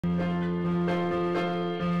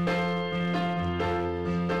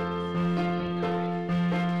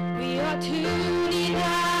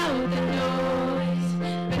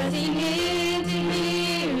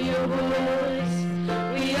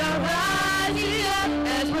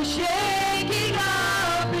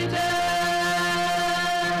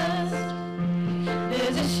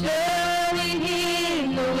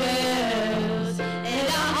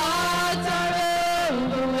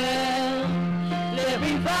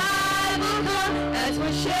as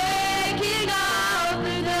we're shaking off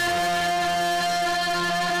the dust.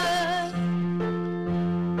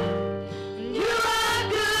 You are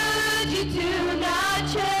good, you do not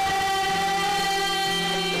change.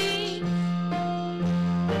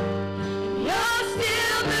 You're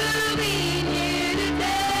still moving here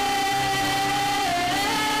today.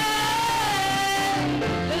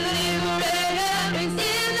 The liberator is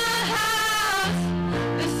in the house.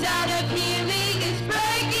 The sound of healing is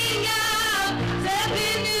breaking out. Step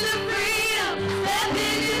into the freedom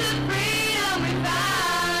we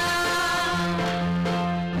found.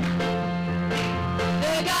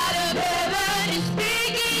 The God of heaven is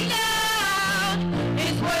speaking now.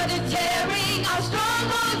 His words are tearing our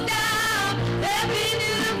strongholds down. Step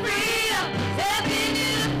into the freedom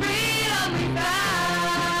we found.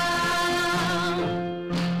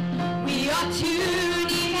 We are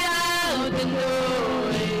tuning out the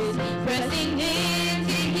noise, pressing in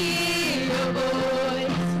to hear your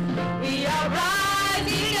voice. We are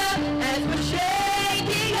rising up as we're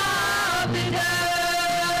shaking off the dust.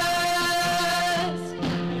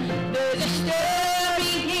 There's a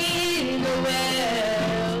stirring in the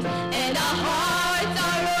wells, and our hearts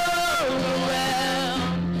are overwhelmed.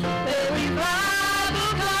 The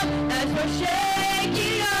revival comes as we're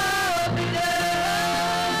shaking off the dust.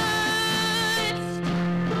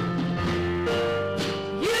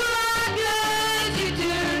 You are good, you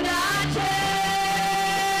do not change.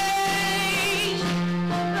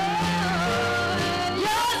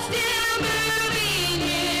 You're still moving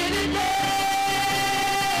here today.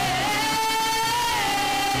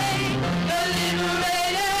 The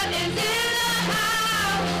liberator is in the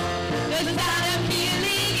house. The sound of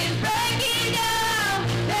healing is breaking down.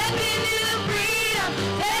 Step into the freedom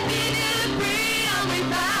we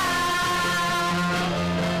found.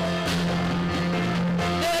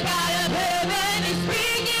 The God of heaven is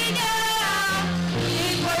speaking now.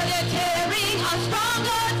 His words are tearing our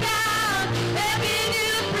strongholds down. Step into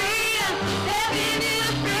the freedom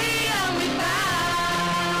we found.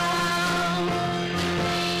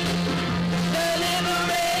 The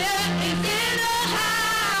liberator is in the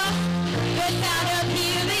house. The sound of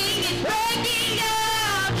healing is breaking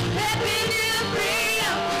out. Step into the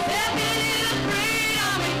freedom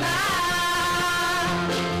we found.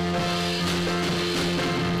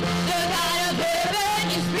 The God of heaven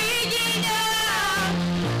is speaking now.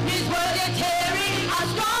 His words are tearing our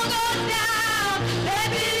strongholds down.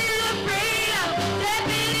 Step into the freedom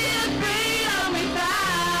we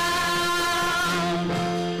found.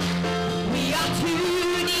 We are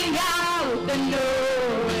tuning out the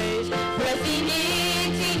noise, pressing in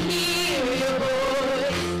to hear your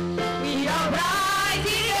voice. We are rising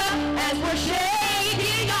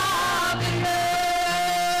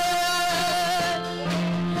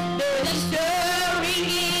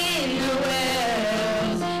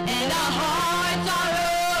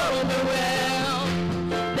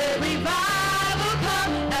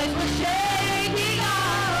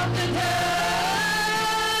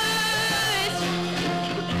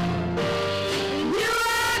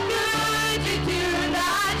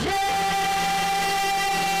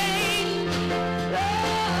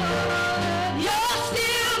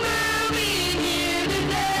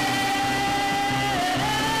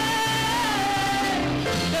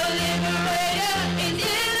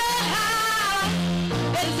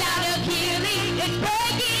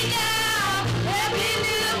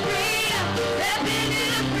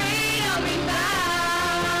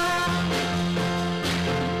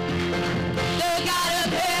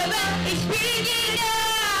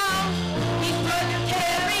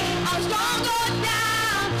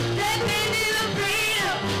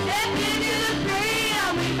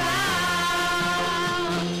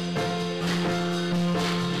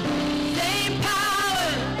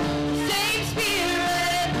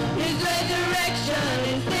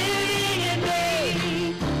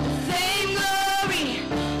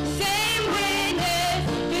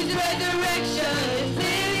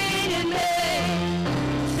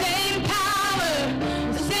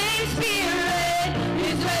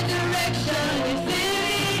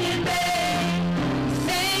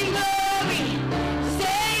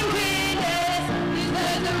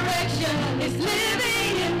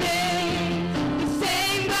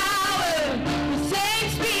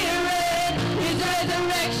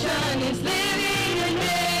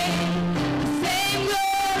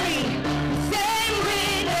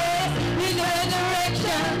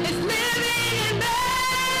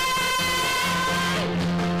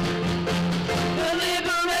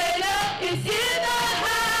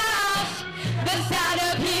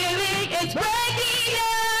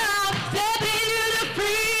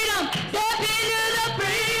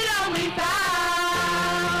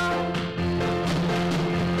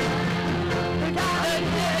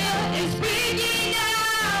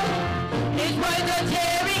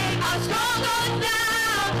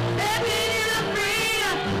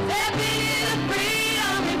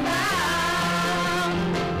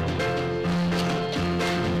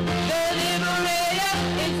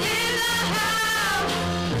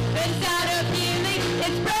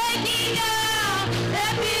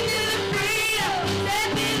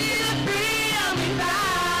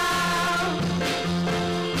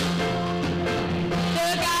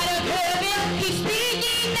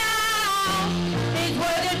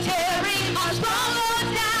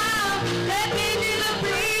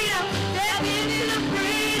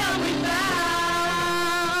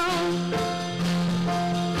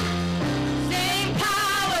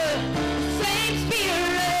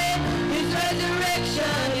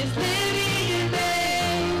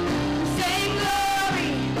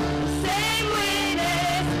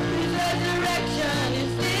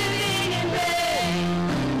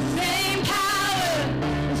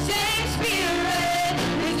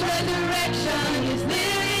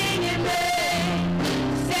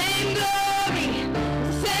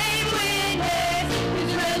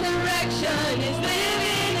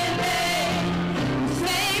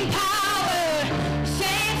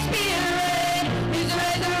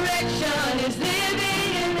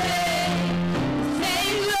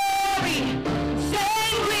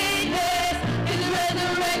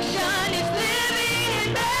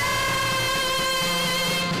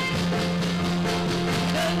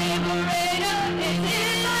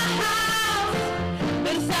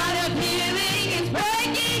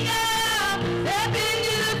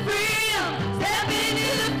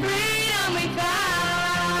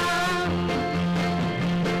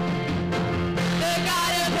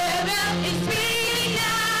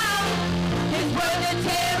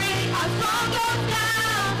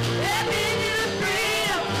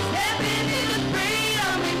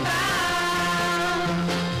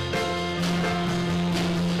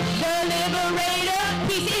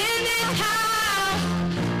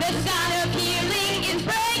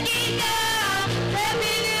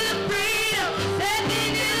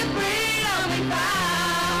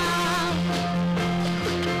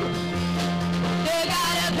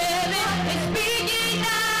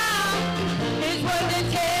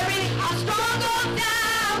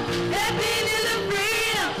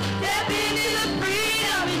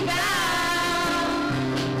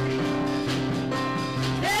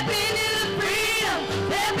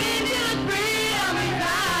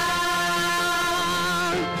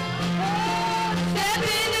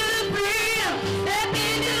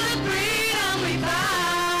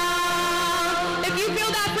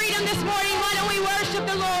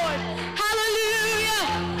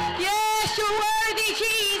worthy,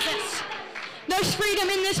 Jesus. There's freedom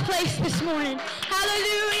in this place this morning.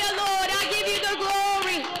 Hallelujah, Lord. I give you the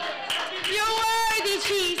glory. You're worthy,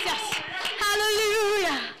 Jesus.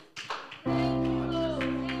 Hallelujah.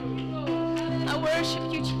 I worship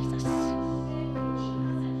you, Jesus.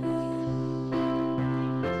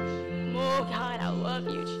 Oh, God, I love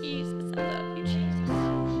you, Jesus. I love you, Jesus.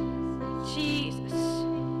 Jesus.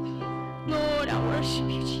 Lord, I worship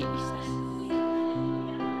you, Jesus.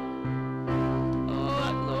 Oh,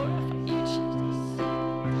 I glorify you, Jesus.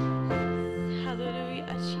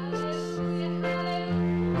 Hallelujah, Jesus.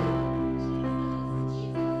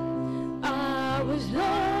 I was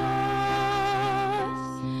lost,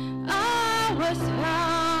 I was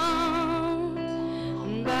found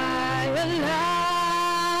by a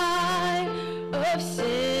life of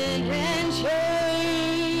sin and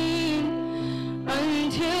shame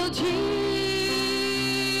until Jesus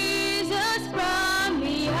brought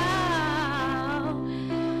me out.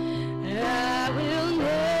 I will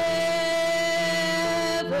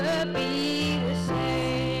never be the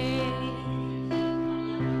same.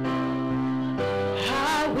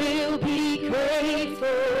 I will be grateful,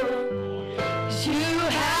 'cause you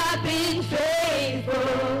have been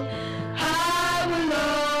faithful. I will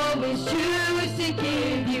always choose to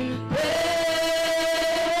give you praise.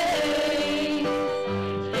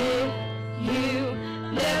 If you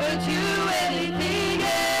never do anything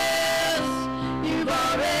else, you've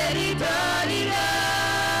already done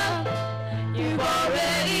enough. You've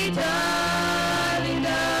already done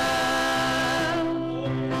enough.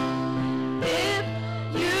 If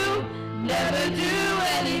you never do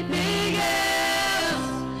anything else,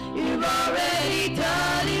 you've already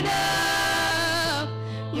done enough.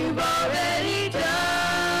 You've already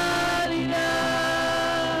done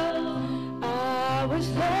enough. I was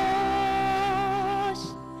lost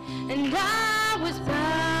and I was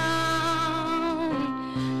bound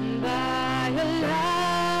by a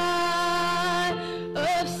life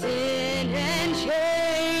of sin and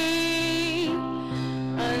shame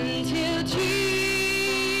until Jesus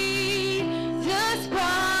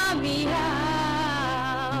brought me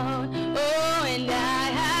out. Oh, and I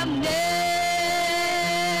have never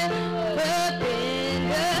been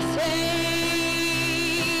the same.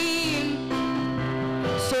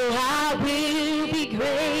 So I will be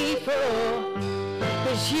grateful,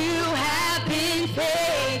 'cause you have been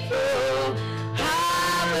faithful. I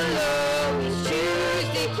will always choose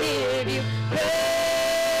to give you praise.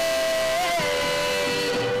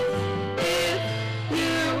 If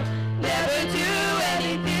you never do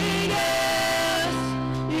anything else,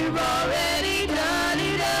 you've already done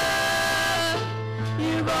enough.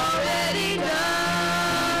 You've already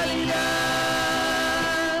done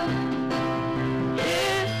enough.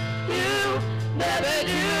 If you never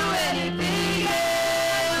do anything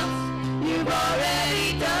else, you've already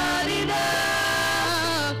done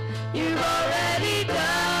enough. You've already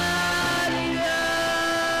done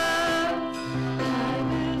enough. I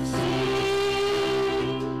will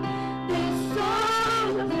sing this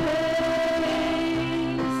song of praise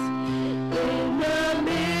in the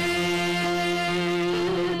middle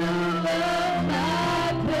of my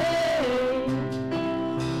pain.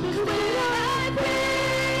 'Cause when I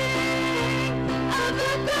think of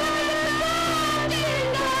the good in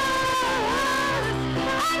us,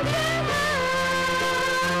 I can't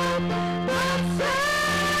help but celebrate.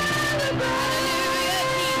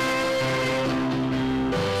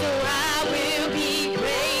 So I will be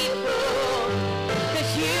grateful,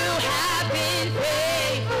 'cause you have been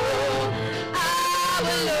faithful. I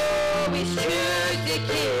will always choose to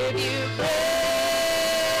give you praise.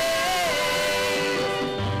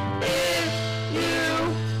 If you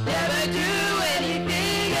never do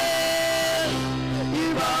anything else,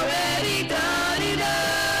 you've already done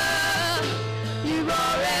enough. You've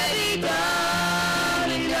already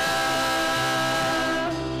done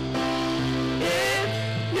enough. If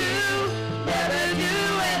you never do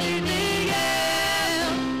anything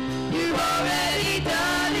else, you've already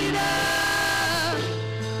done enough.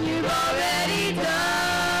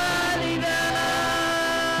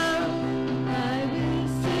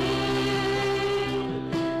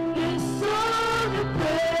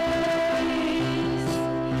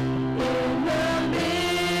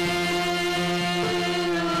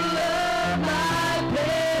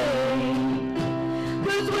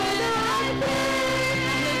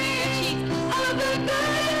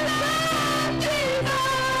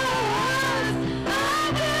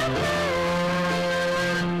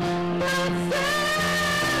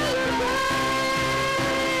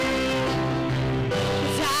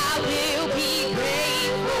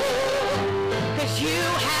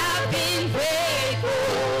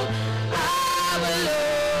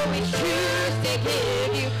 we choose to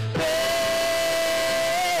give you praise.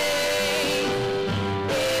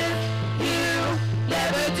 If you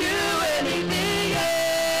never do anything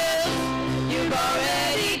else, you've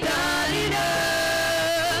already done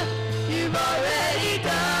enough. You've already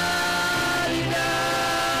done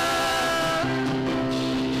enough.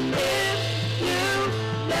 If you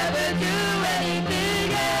never do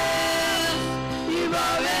anything else, you've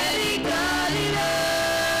already done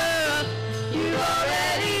enough. You've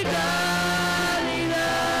already done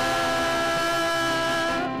enough.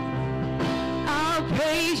 I'll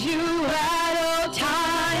praise you at all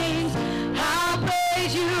times. I'll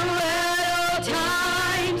praise you at all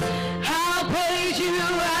times. I'll praise you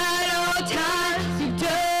at all times. You've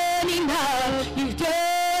done enough. You've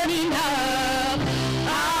done enough.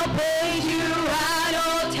 I'll praise you at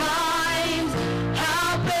all times.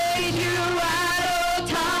 I'll praise you at all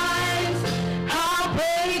times. I'll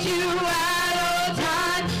praise you at all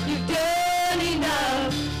times. You've done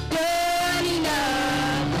enough. Done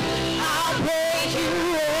enough. I'll praise you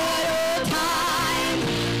at all times.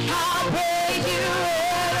 I'll praise you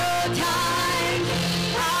at all times.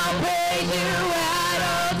 I'll praise you at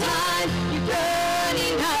all times. You've done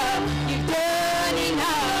enough. You've done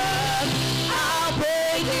enough. I'll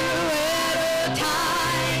praise you at all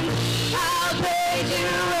times. I'll praise you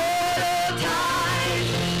at all times.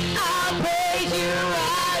 I'll praise you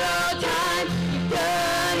at all times. You've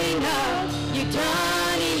done enough. You've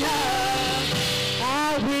done enough.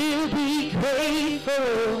 I will be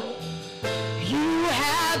grateful. You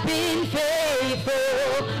have been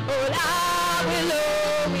faithful. Lord, I will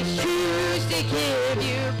always choose to give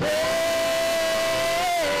you praise.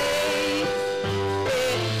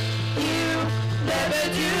 If you never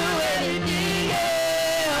do anything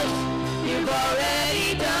else, you've already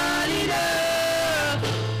done enough.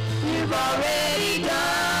 You've already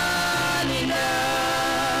done enough.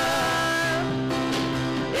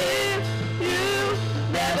 If you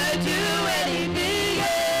never do anything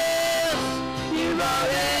else, you've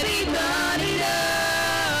already done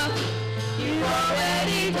enough. You've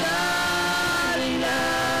already done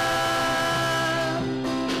enough.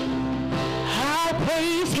 I'll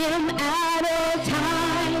praise him at all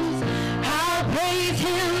times. I'll praise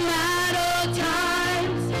him at all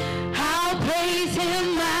times. I'll praise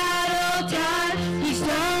him at all times. He's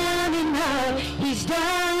done enough. He's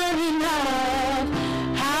done enough.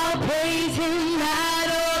 I'll praise him at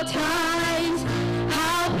all times.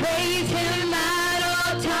 I'll praise him at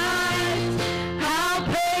all times. I'll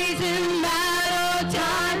praise him at all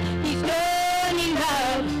times. He's done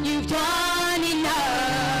enough. You've done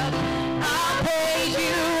enough. I'll praise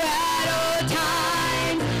you at all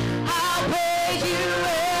times. I'll praise you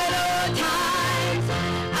at all times.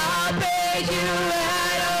 I'll praise you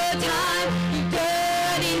at all times. You've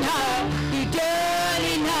done enough. You've done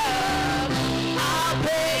enough. I'll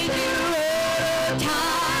praise you at all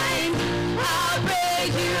times. I'll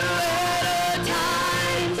praise you at all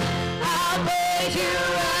times. I'll praise you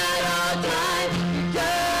at all times. You've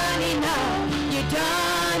done enough. You've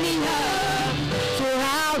done enough. So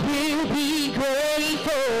I will be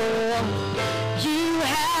grateful. You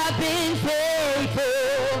have been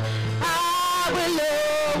faithful. I will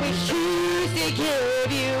always choose to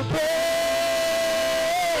give you praise.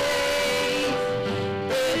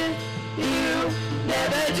 If you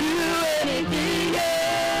never do anything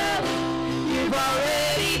else, you've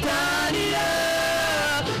already done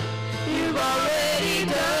enough. You've already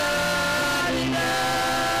done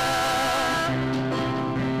enough.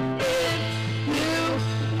 If you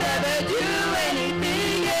never do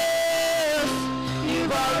anything else,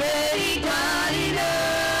 you've already done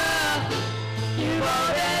enough. You've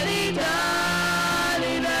already done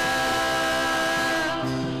enough.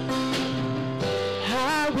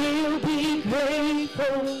 I will be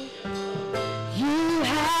grateful. You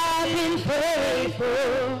have been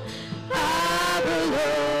faithful. I will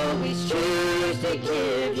always choose to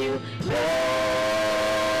give you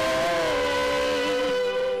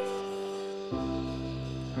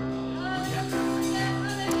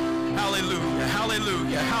Hallelujah,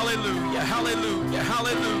 hallelujah, hallelujah, hallelujah,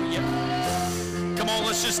 hallelujah. Come on,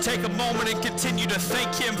 let's just take a moment and continue to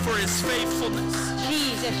thank him for his faithfulness.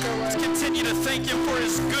 Jesus, your word. Let's continue to thank him for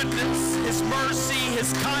his goodness, his mercy,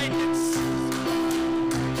 his kindness.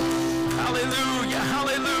 Hallelujah,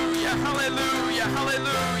 hallelujah, hallelujah,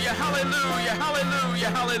 hallelujah, hallelujah, hallelujah,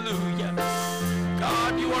 hallelujah.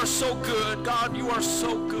 God, you are so good. God, you are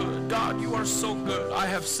so good. God, you are so good. I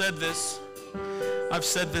have said this. I've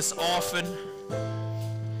said this often.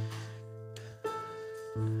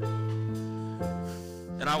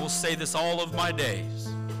 And I will say this all of my days.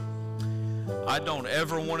 I don't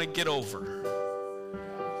ever want to get over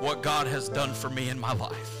what God has done for me in my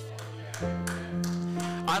life.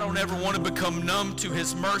 I don't ever want to become numb to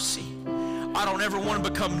his mercy. I don't ever want to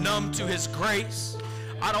become numb to his grace.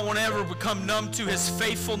 I don't want to ever become numb to his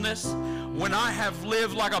faithfulness. When I have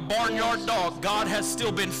lived like a barnyard dog, God has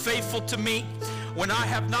still been faithful to me. When I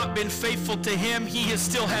have not been faithful to him, he has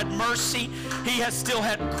still had mercy. He has still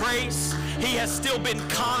had grace. He has still been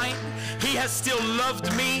kind. He has still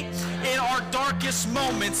loved me. In our darkest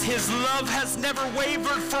moments, his love has never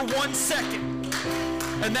wavered for 1 second.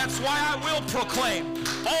 And that's why I will proclaim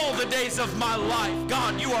all the days of my life,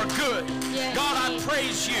 God, you are good. Yes. God, I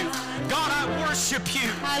praise you. God, I worship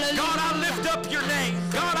you. Hallelujah. God, I lift up your name.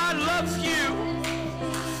 God, I love you.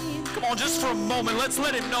 Come on, just for a moment, let's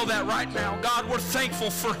let him know that right now. God, we're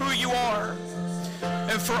thankful for who you are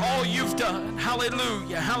and for all you've done.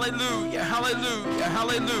 Hallelujah, hallelujah, hallelujah,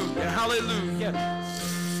 hallelujah, hallelujah.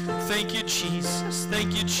 Thank you, Jesus.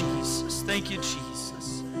 Thank you, Jesus. Thank you,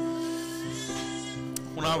 Jesus.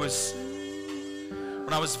 When I was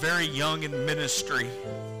very young in ministry,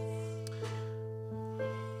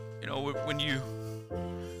 you know, when you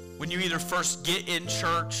either first get in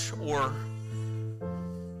church or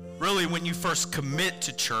really when you first commit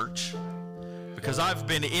to church, because I've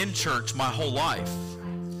been in church my whole life.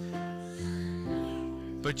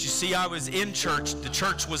 But you see, I was in church, the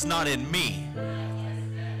church was not in me.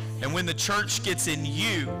 And when the church gets in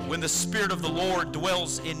you, when the Spirit of the Lord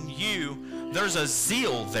dwells in you, there's a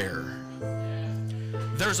zeal there.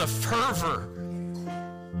 There's a fervor.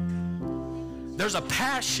 There's a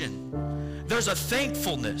passion. There's a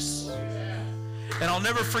thankfulness. And I'll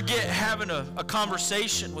never forget having a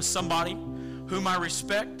conversation with somebody whom I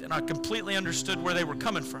respect, and I completely understood where they were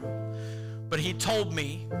coming from. But he told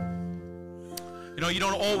me, you know, you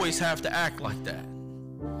don't always have to act like that.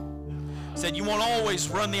 He said, you won't always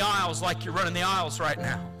run the aisles like you're running the aisles right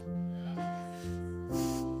now.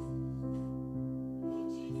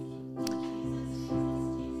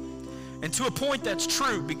 And to a point, that's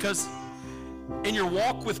true, because in your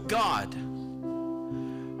walk with God,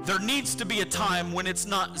 there needs to be a time when it's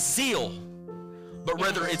not zeal, but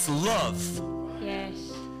rather it's love. Yes.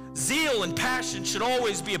 Zeal and passion should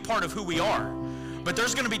always be a part of who we are. But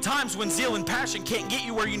there's going to be times when zeal and passion can't get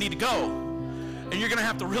you where you need to go. And you're going to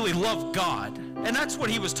have to really love God. And that's what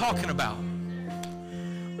he was talking about.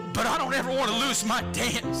 But I don't ever want to lose my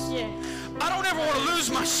dance. Yeah. I don't ever want to lose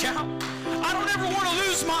my shout. I don't ever want to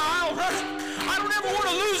lose my aisle running. I don't ever want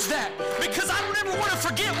to lose that, because I don't ever want to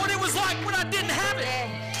forget what it was like when I didn't have it.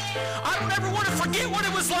 I don't ever want to forget what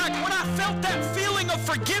it was like when I felt that feeling of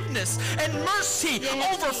forgiveness and mercy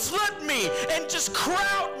overflood me and just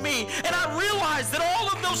crowd me. And I realized that all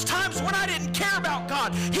of those times when I didn't care about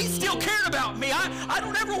God, he still cared about me. I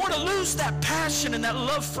don't ever want to lose that passion and that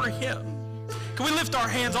love for him. Can we lift our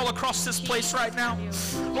hands all across this place right now?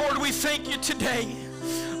 Lord, we thank you today.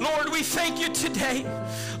 Lord, we thank you today.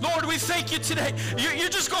 Lord, we thank you today. You're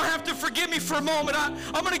just going to have to forgive me for a moment.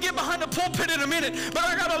 I'm going to get behind the pulpit in a minute, but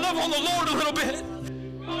I got to love on the Lord a little bit.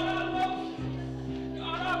 God, I love you.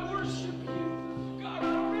 God, I worship you. God, I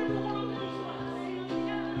don't ever want to lose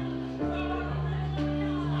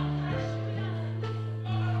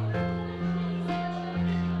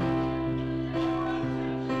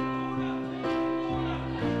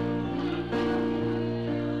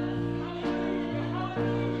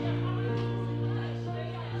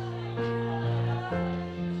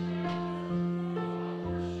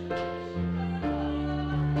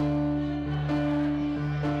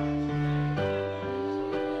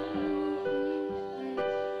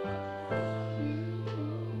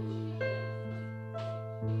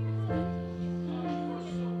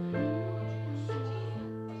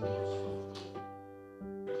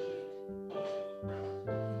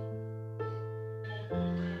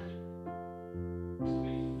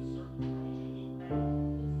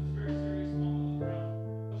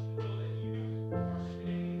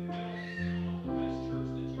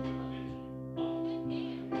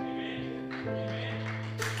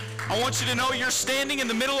I want you to know you're standing in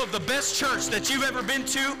the middle of the best church that you've ever been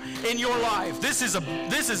to in your life. This is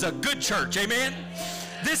a good church, amen?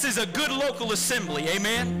 This is a good local assembly,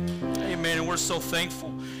 amen? Amen, and we're so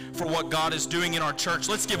thankful for what God is doing in our church.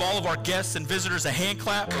 Let's give all of our guests and visitors a hand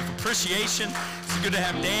clap of appreciation. It's good to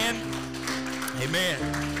have Dan. Amen.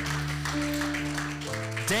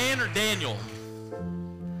 Dan or Daniel?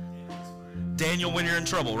 Daniel when you're in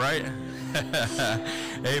trouble, right?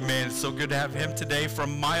 Amen. It's so good to have him today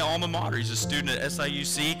from my alma mater. He's a student at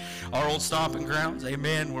SIUC, our old stomping grounds.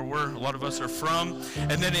 Amen. Where a lot of us are from.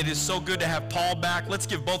 And then it is so good to have Paul back. Let's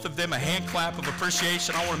give both of them a hand clap of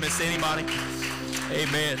appreciation. I don't want to miss anybody.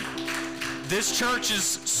 Amen. This church is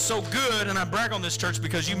so good, and I brag on this church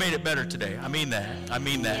because you made it better today. I mean that. I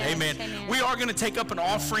mean that. Yes, amen. amen. We are going to take up an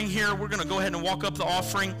offering here. We're going to go ahead and walk up the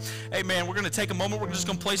offering. Amen. We're going to take a moment. We're just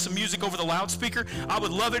going to play some music over the loudspeaker. I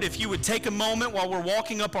would love it if you would take a moment while we're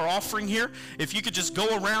walking up our offering here. If you could just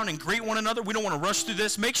go around and greet one another. We don't want to rush through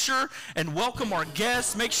this. Make sure and welcome our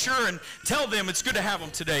guests. Make sure and tell them it's good to have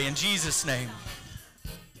them today in Jesus' name.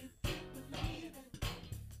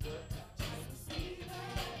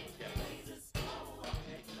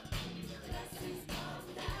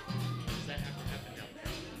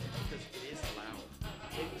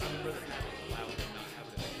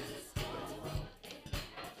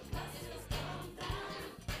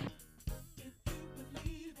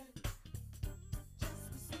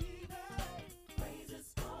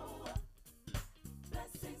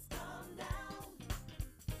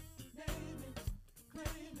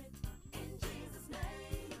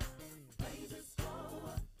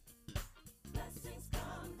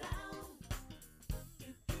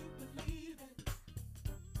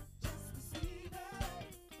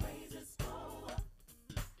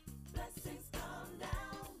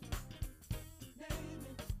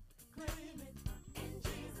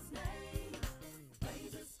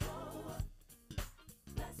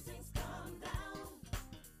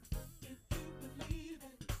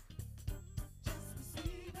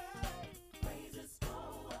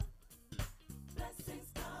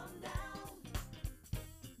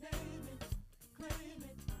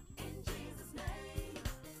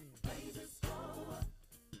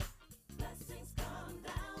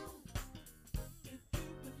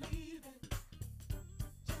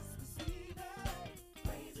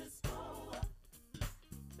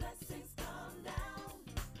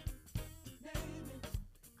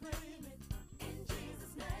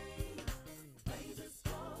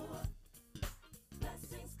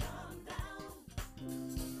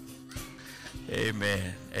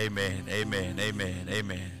 Amen, amen, amen, amen,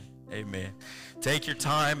 amen, amen. Take your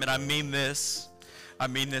time, and I mean this. I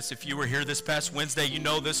mean this. If you were here this past Wednesday, you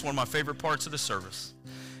know this is one of my favorite parts of the service.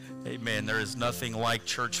 Amen. There is nothing like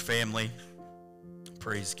church family.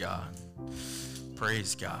 Praise God.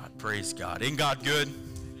 Praise God. Praise God. Isn't God good?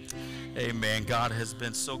 Amen. God has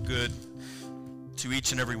been so good to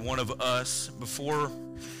each and every one of us. Before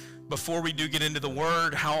we do get into the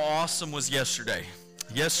word, how awesome was yesterday?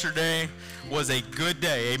 Yesterday was a good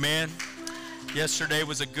day, amen. Yesterday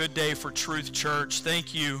was a good day for Truth Church.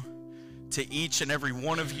 Thank you to each and every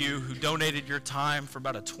one of you who donated your time for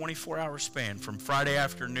about a 24-hour span from Friday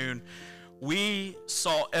afternoon. We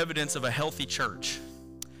saw evidence of a healthy church.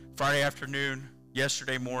 Friday afternoon,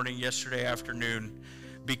 yesterday morning, yesterday afternoon,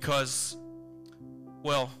 because,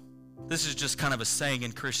 well, this is just kind of a saying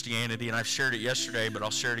in Christianity, and I've shared it yesterday, but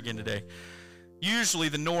I'll share it again today. Usually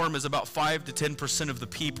the norm is about 5 to 10% of the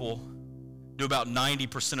people do about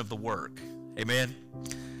 90% of the work. Amen?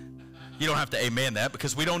 You don't have to amen that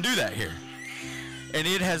because we don't do that here. And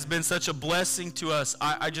it has been such a blessing to us.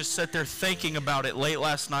 I just sat there thinking about it late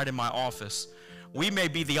last night in my office. We may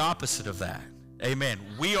be the opposite of that. Amen.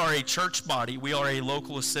 We are a church body. We are a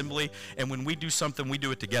local assembly. And when we do something, we do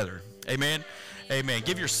it together. Amen? Amen.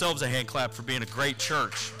 Give yourselves a hand clap for being a great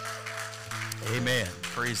church. Amen.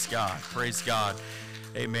 Praise God. Praise God.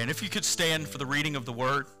 Amen. If you could stand for the reading of the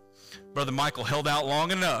word. Brother Michael held out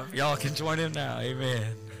long enough. Y'all can join him now.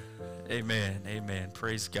 Amen. Amen. Amen.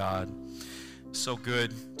 Praise God. So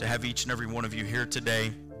good to have each and every one of you here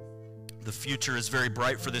today. The future is very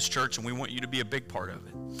bright for this church, and we want you to be a big part of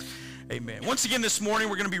it. Amen. Once again this morning,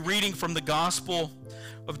 we're going to be reading from the Gospel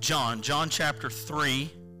of John. John chapter 3,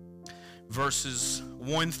 verses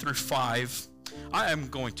 1 through 5. I am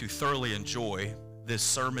going to thoroughly enjoy this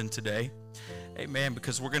sermon today, amen,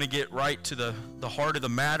 because we're going to get right to the heart of the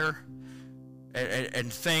matter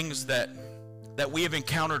and things that we have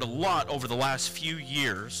encountered a lot over the last few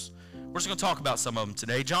years. We're just going to talk about some of them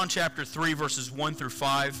today. John chapter 3, verses 1 through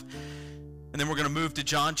 5, and then we're going to move to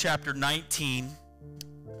John chapter 19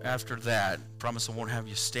 after that. Promise I won't have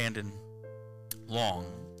you standing long.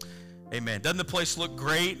 Amen. Doesn't the place look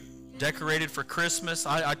great? Decorated for Christmas.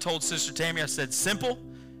 I told Sister Tammy, I said, simple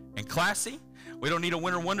and classy. We don't need a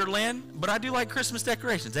winter wonderland, but I do like Christmas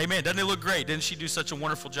decorations. Amen. Doesn't it look great? Didn't she do such a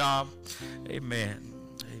wonderful job? Amen.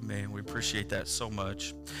 Amen. We appreciate that so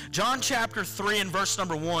much. John chapter 3 and verse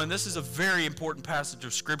number 1. This is a very important passage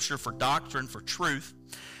of Scripture for doctrine, for truth.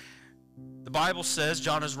 The Bible says,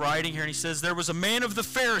 John is writing here, and he says, there was a man of the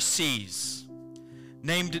Pharisees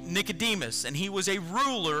named Nicodemus, and he was a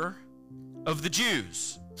ruler of the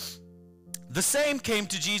Jews. The same came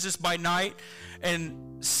to Jesus by night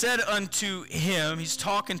and said unto him, he's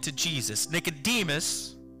talking to Jesus.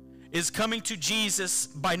 Nicodemus is coming to Jesus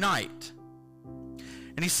by night.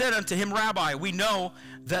 And he said unto him, Rabbi, we know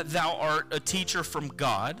that thou art a teacher from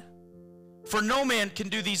God, for no man can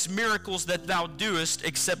do these miracles that thou doest,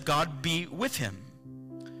 except God be with him.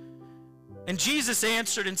 And Jesus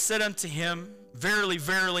answered and said unto him, Verily,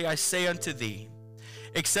 verily, I say unto thee,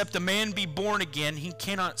 except a man be born again, he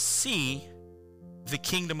cannot see the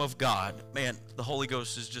kingdom of God. Man, the Holy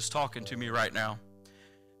Ghost is just talking to me right now.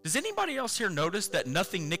 Does anybody else here notice that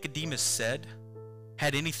nothing Nicodemus said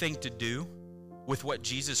had anything to do with what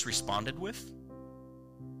Jesus responded with?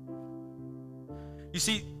 You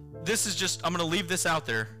see, this is just, I'm going to leave this out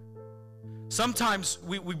there. Sometimes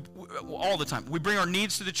all the time, we bring our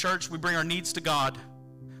needs to the church, we bring our needs to God.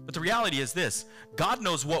 But the reality is this: God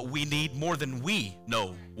knows what we need more than we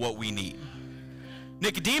know what we need.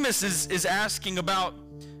 Nicodemus is asking about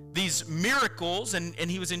these miracles, and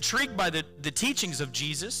he was intrigued by the teachings of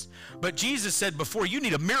Jesus. But Jesus said, before you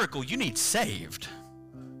need a miracle, you need saved.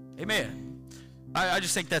 Amen. I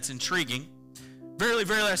just think that's intriguing. Verily,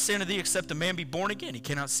 verily, I say unto thee, except a man be born again, he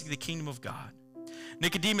cannot see the kingdom of God.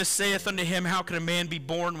 Nicodemus saith unto him, How can a man be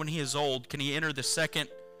born when he is old? Can he enter the second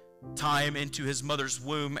time into his mother's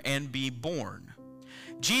womb and be born?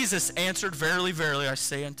 Jesus answered, Verily, verily, I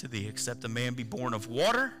say unto thee, except a man be born of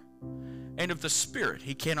water and of the Spirit,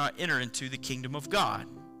 he cannot enter into the kingdom of God.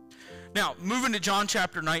 Now, moving to John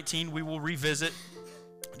chapter 19, we will revisit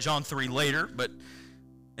John 3 later, but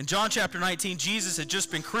in John chapter 19, Jesus had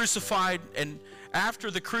just been crucified, and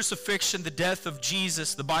after the crucifixion, the death of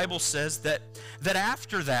Jesus, the Bible says that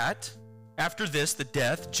after this, the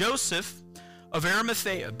death, Joseph of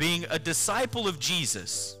Arimathea, being a disciple of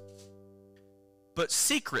Jesus, but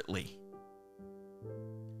secretly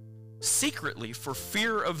for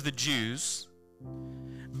fear of the Jews,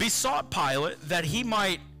 besought Pilate that he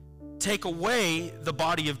might take away the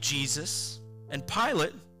body of Jesus, and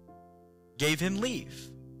Pilate gave him leave.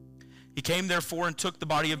 He came therefore and took the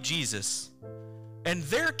body of Jesus. And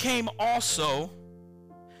there came also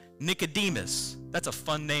Nicodemus. That's a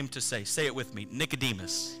fun name to say. Say it with me,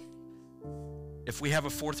 Nicodemus. If we have a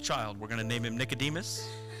fourth child, we're going to name him Nicodemus,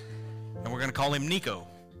 and we're going to call him Nico.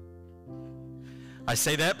 I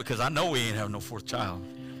say that because I know we ain't have no fourth child.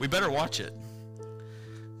 We better watch it.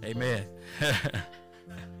 Amen.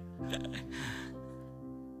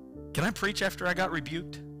 Can I preach after I got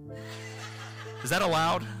rebuked? Is that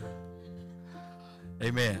allowed?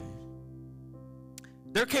 Amen.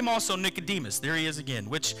 There came also Nicodemus, there he is again,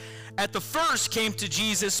 which at the first came to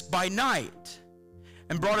Jesus by night,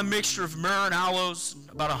 and brought a mixture of myrrh and aloes,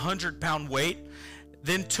 about 100-pound weight.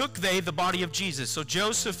 Then took they the body of Jesus. So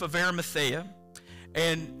Joseph of Arimathea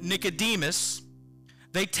and Nicodemus,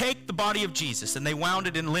 they take the body of Jesus, and they wound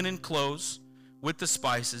it in linen clothes with the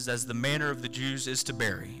spices, as the manner of the Jews is to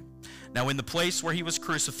bury. Now in the place where he was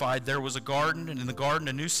crucified, there was a garden, and in the garden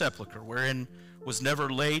a new sepulchre, wherein was never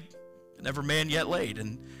man yet laid.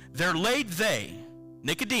 And there laid they,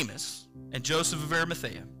 Nicodemus and Joseph of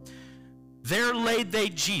Arimathea, there laid they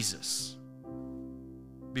Jesus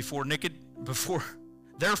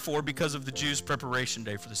therefore, because of the Jews' preparation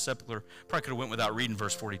day for the sepulchre. Probably could have went without reading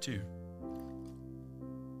verse 42.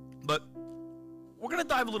 But we're going to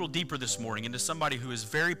dive a little deeper this morning into somebody who is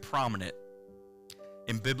very prominent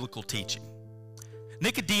in biblical teaching.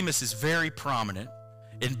 Nicodemus is very prominent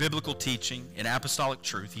in biblical teaching, in apostolic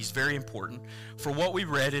truth. He's very important for what we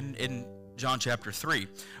read in John chapter 3.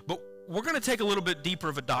 But we're going to take a little bit deeper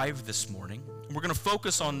of a dive this morning. We're going to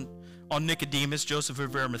focus on Nicodemus, Joseph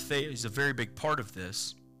of Arimathea. He's a very big part of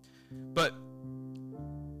this. But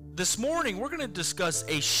this morning, we're going to discuss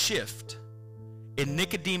a shift in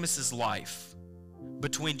Nicodemus's life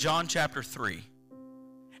between John chapter 3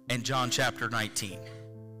 and John chapter 19.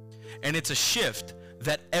 And it's a shift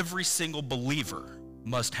that every single believer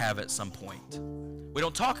must have at some point. We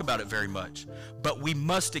don't talk about it very much, but we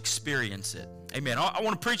must experience it. Amen. I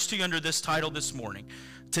want to preach to you under this title this morning.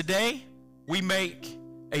 Today, we make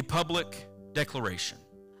a public declaration.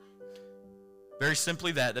 Very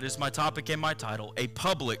simply that is my topic and my title, a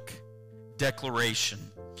public declaration.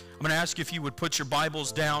 I'm going to ask you if you would put your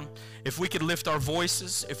Bibles down, if we could lift our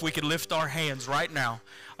voices, if we could lift our hands right now.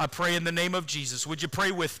 I pray in the name of Jesus. Would you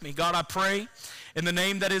pray with me? God, I pray in the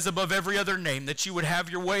name that is above every other name, that you would have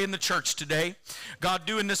your way in the church today. God,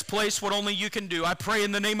 do in this place what only you can do. I pray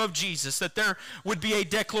in the name of Jesus that there would be a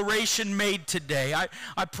declaration made today.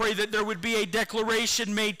 I pray that there would be a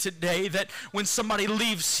declaration made today that when somebody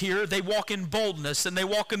leaves here, they walk in boldness and they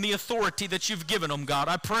walk in the authority that you've given them, God.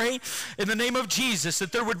 I pray in the name of Jesus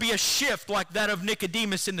that there would be a shift like that of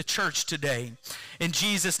Nicodemus in the church today. In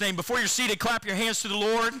Jesus' name. Before you're seated, clap your hands to the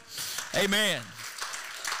Lord. Amen.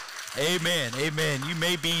 Amen. Amen. You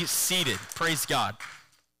may be seated. Praise God.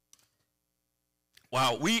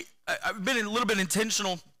 Wow, I've been a little bit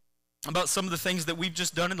intentional about some of the things that we've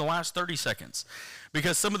just done in the last 30 seconds.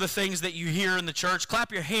 Because some of the things that you hear in the church,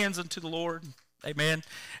 clap your hands unto the Lord, amen,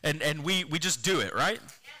 and we just do it, right?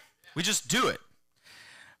 We just do it.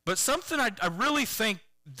 But something I really think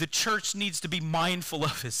the church needs to be mindful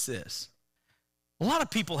of is this. A lot of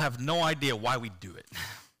people have no idea why we do it.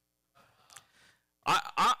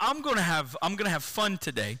 I'm gonna have fun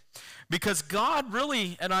today because God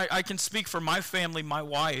really, and I can speak for my family, my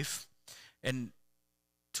wife, and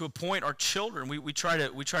to a point our children, we try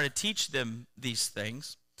to teach them these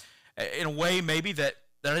things in a way maybe that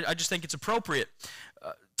I just think it's appropriate.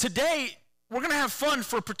 Today we're going to have fun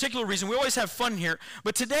for a particular reason. We always have fun here,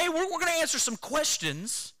 but today we're going to answer some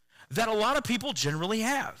questions that a lot of people generally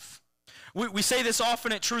have. We say this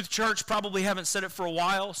often at Truth Church, probably haven't said it for a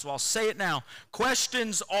while, so I'll say it now.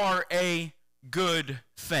 Questions are a good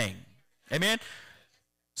thing. Amen?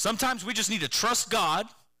 Sometimes we just need to trust God.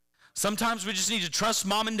 Sometimes we just need to trust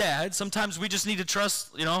mom and dad. Sometimes we just need to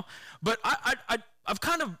trust, But I've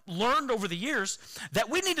kind of learned over the years that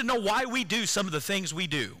we need to know why we do some of the things we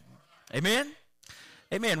do. Amen?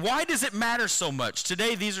 Amen. Why does it matter so much?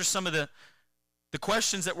 Today, these are some of the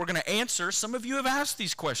questions that we're going to answer. Some of you have asked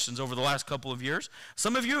these questions over the last couple of years.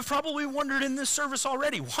 Some of you have probably wondered in this service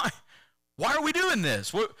already, why are we doing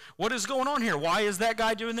this? What is going on here? Why is that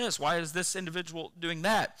guy doing this? Why is this individual doing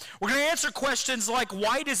that? We're going to answer questions like,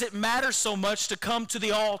 why does it matter so much to come to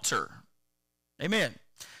the altar? Amen.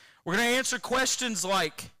 We're going to answer questions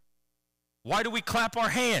like, why do we clap our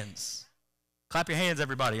hands? Clap your hands,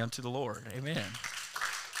 everybody, unto the Lord. Amen.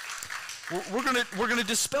 We're gonna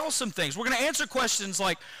dispel some things. We're going to answer questions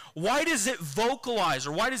like, why does it vocalize,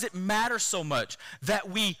 or why does it matter so much that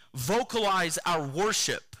we vocalize our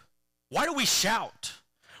worship? Why do we shout?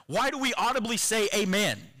 Why do we audibly say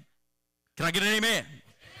amen? Can I get an amen?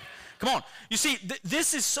 Come on. You see,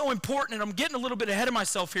 this is so important, and I'm getting a little bit ahead of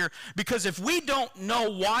myself here, because if we don't know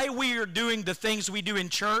why we are doing the things we do in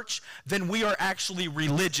church, then we are actually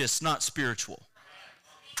religious, not spiritual.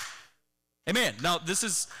 Amen. Now,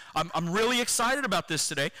 I'm really excited about this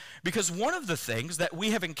today, because one of the things that we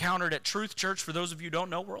have encountered at Truth Church, for those of you who don't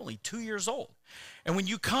know, we're only 2 years old. And when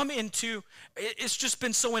you come into, it's just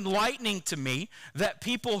been so enlightening to me that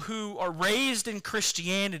people who are raised in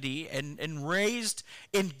Christianity and raised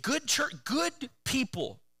in good church, good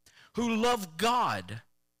people who love God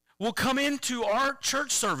will come into our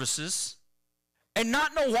church services and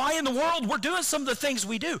not know why in the world we're doing some of the things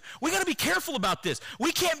we do. We got to be careful about this.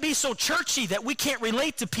 We can't be so churchy that we can't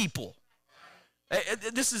relate to people.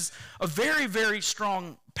 This is a very, very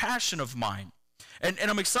strong passion of mine. And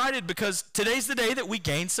I'm excited because today's the day that we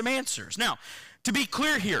gain some answers. Now, to be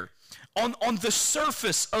clear here, on the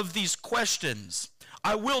surface of these questions,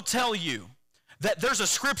 I will tell you that there's a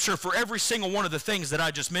scripture for every single one of the things that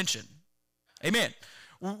I just mentioned. Amen.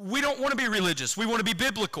 We don't want to be religious. We want to be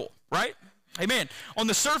biblical, right? Amen. On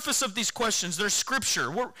the surface of these questions, there's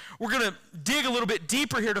scripture. We're going to dig a little bit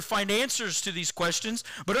deeper here to find answers to these questions,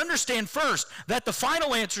 but understand first that the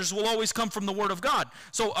final answers will always come from the Word of God.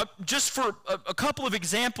 So just for a couple of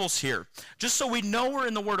examples here, just so we know we're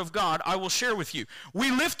in the Word of God, I will share with you.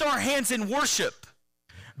 We lift our hands in worship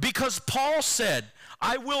because Paul said,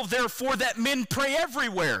 I will therefore that men pray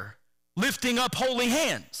everywhere, lifting up holy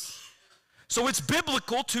hands. So it's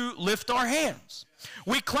biblical to lift our hands.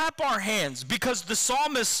 We clap our hands because the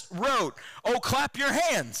psalmist wrote, oh, clap your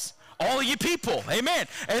hands, all you people, amen.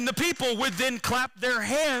 And the people would then clap their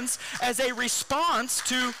hands as a response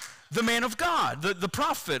to the man of God, the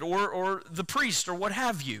prophet or the priest or what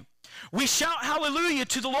have you. We shout hallelujah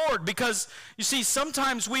to the Lord because, you see,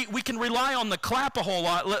 sometimes we can rely on the clap a whole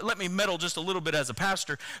lot. Let me meddle just a little bit as a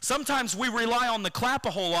pastor. Sometimes we rely on the clap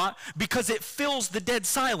a whole lot because it fills the dead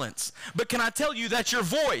silence. But can I tell you that your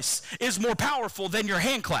voice is more powerful than your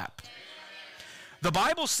hand clap? The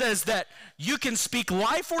Bible says that you can speak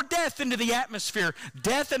life or death into the atmosphere.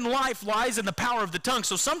 Death and life lies in the power of the tongue.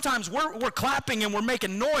 So sometimes we're clapping and we're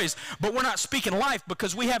making noise, but we're not speaking life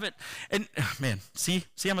because we haven't. And man, see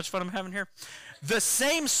how much fun I'm having here? The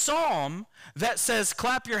same psalm that says,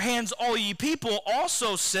 clap your hands, all ye people,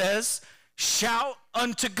 also says, shout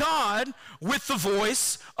unto God with the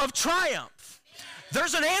voice of triumph.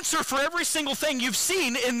 There's an answer for every single thing you've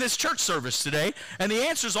seen in this church service today, and the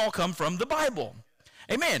answers all come from the Bible.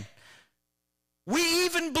 Amen. We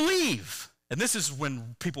even believe, and this is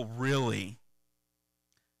when people really,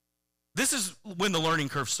 this is when the learning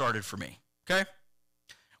curve started for me, okay?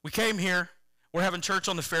 We came here, we're having church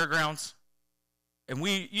on the fairgrounds, and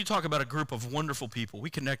you talk about a group of wonderful people. We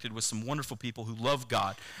connected with some wonderful people who love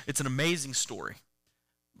God. It's an amazing story.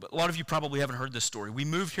 But a lot of you probably haven't heard this story. We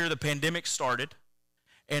moved here, the pandemic started,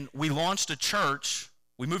 and we launched a church.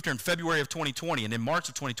 We moved here in February of 2020, and in March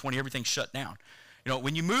of 2020, everything shut down. You know,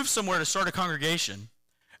 when you move somewhere to start a congregation,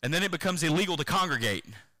 and then it becomes illegal to congregate,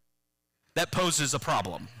 that poses a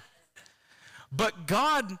problem. But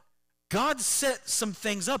God set some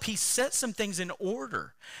things up. He set some things in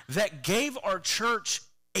order that gave our church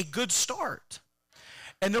a good start.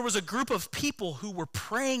 And there was a group of people who were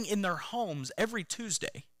praying in their homes every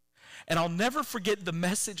Tuesday. And I'll never forget the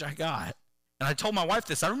message I got. And I told my wife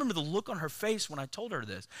this. I remember the look on her face when I told her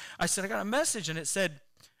this. I said, I got a message, and it said,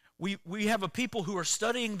 we have a people who are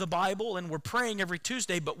studying the Bible, and we're praying every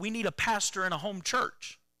Tuesday, but we need a pastor in a home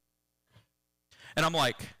church. And I'm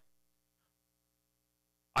like,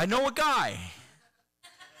 I know a guy.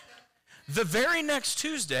 The very next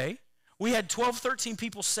Tuesday, we had 12, 13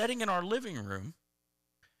 people sitting in our living room,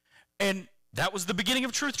 and that was the beginning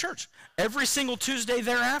of Truth Church. Every single Tuesday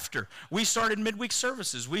thereafter, we started midweek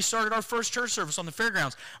services. We started our first church service on the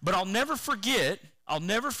fairgrounds. But I'll never forget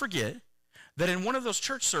that in one of those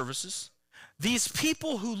church services, these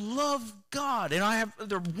people who love God, and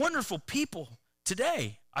they're wonderful people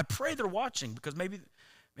today. I pray they're watching, because maybe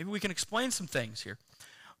we can explain some things here.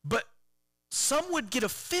 But some would get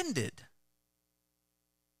offended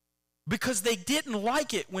because they didn't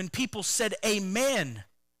like it when people said amen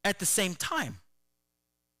at the same time.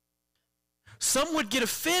 Some would get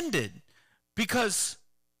offended because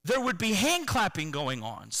there would be hand clapping going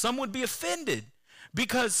on. Some would be offended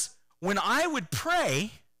because when I would pray,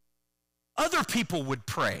 other people would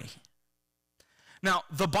pray. Now,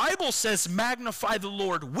 the Bible says, magnify the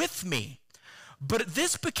Lord with me. But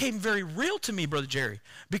this became very real to me, Brother Jerry,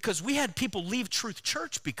 because we had people leave Truth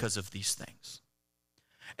Church because of these things.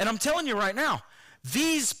 And I'm telling you right now,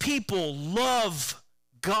 these people love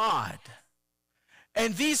God.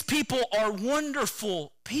 And these people are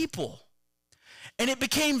wonderful people. And it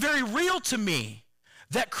became very real to me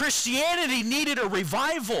that Christianity needed a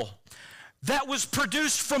revival that was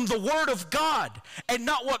produced from the Word of God and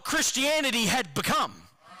not what Christianity had become.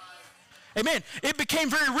 Amen. It became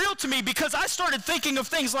very real to me because I started thinking of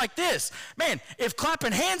things like this. Man, if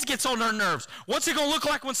clapping hands gets on their nerves, what's it going to look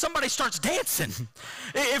like when somebody starts dancing?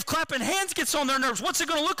 If clapping hands gets on their nerves, what's it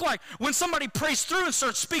going to look like when somebody prays through and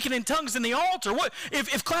starts speaking in tongues in the altar? What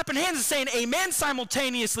if clapping hands is saying amen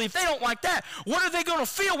simultaneously, if they don't like that, what are they going to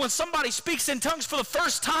feel when somebody speaks in tongues for the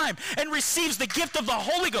first time and receives the gift of the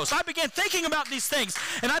Holy Ghost? I began thinking about these things,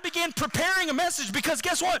 and I began preparing a message because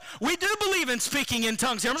guess what? We do believe in speaking in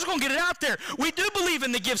tongues here. I'm just going to get it out there. We do believe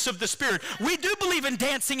in the gifts of the Spirit. We do believe in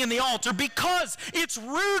dancing in the altar because it's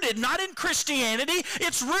rooted not in Christianity,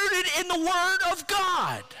 it's rooted in the Word of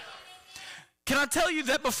God. Can I tell you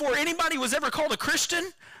that before anybody was ever called a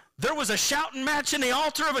Christian, there was a shouting match in the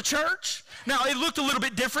altar of a church? Now, it looked a little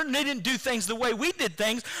bit different, and they didn't do things the way we did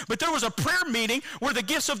things, but there was a prayer meeting where the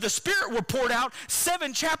gifts of the Spirit were poured out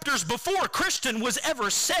 7 chapters before Christian was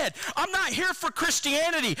ever said. I'm not here for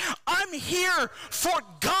Christianity. I'm here for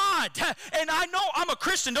God. And I know I'm a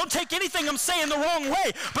Christian. Don't take anything I'm saying the wrong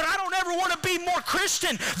way, but I don't ever want to be more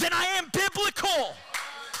Christian than I am biblical.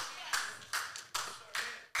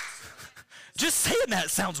 Just saying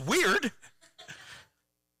that sounds weird.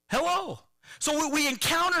 Hello. So we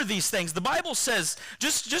encounter these things. The Bible says,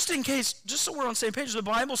 just in case, just so we're on the same page, the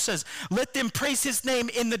Bible says, let them praise his name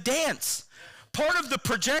in the dance. Part of the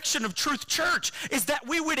projection of Truth Church is that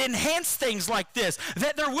we would enhance things like this,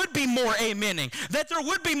 that there would be more amening, that there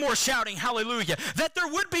would be more shouting hallelujah, that there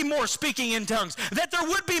would be more speaking in tongues, that there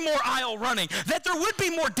would be more aisle running, that there would be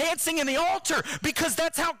more dancing in the altar, because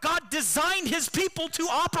that's how God designed his people to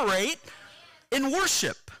operate in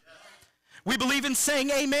worship. We believe in saying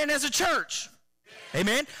amen as a church.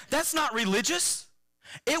 Amen. That's not religious.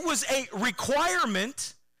 It was a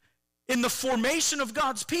requirement in the formation of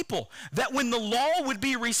God's people that when the law would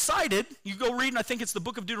be recited, you go read, and I think it's the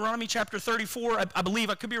book of Deuteronomy chapter 34, I believe,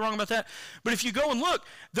 I could be wrong about that, but if you go and look,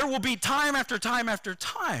 there will be time after time after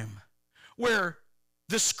time where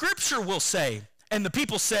the scripture will say, and the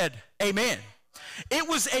people said, amen. It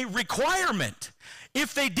was a requirement.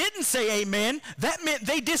 If they didn't say amen, that meant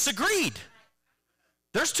they disagreed.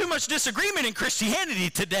 There's too much disagreement in Christianity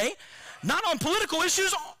today, not on political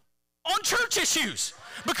issues, on church issues.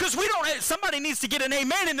 Because somebody needs to get an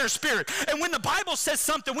amen in their spirit. And when the Bible says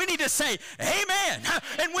something, we need to say, amen.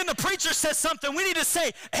 And when the preacher says something, we need to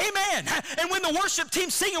say, amen. And when the worship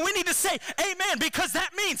team's singing, we need to say, amen. Because that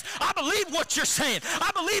means, I believe what you're saying.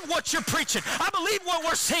 I believe what you're preaching. I believe what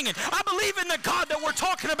we're singing. I believe in the God that we're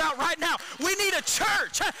talking about right now. We need a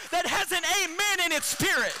church that has an amen in its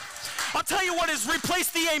spirit. I'll tell you what has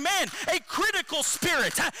replaced the amen. A critical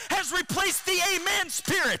spirit has replaced the amen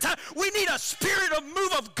spirit. We need a spirit of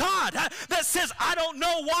move of God that says, I don't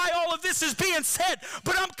know why all of this is being said,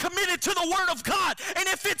 but I'm committed to the word of God. And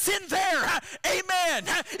if it's in there, amen.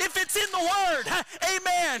 If it's in the word,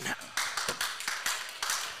 amen.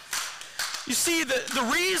 You see,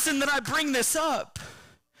 the reason that I bring this up,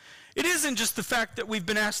 it isn't just the fact that we've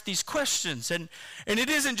been asked these questions, and it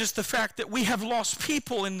isn't just the fact that we have lost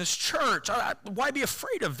people in this church. Why be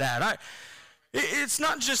afraid of that? It's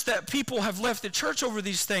not just that people have left the church over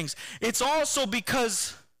these things. It's also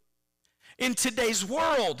because in today's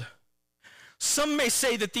world, some may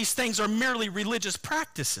say that these things are merely religious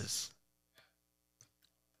practices,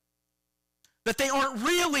 that they aren't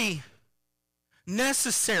really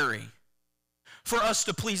necessary for us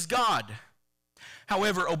to please God.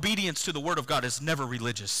 However, obedience to the word of God is never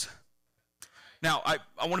religious. Now, I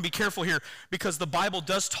want to be careful here because the Bible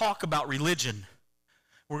does talk about religion.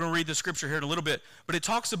 We're going to read the scripture here in a little bit, but it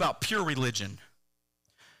talks about pure religion.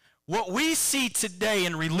 What we see today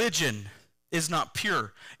in religion is not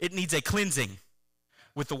pure. It needs a cleansing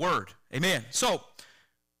with the word. Amen. So,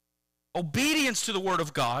 obedience to the word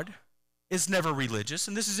of God is never religious,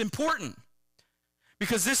 and this is important.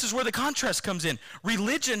 Because this is where the contrast comes in.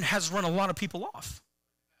 Religion has run a lot of people off.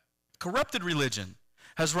 Corrupted religion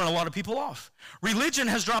has run a lot of people off. Religion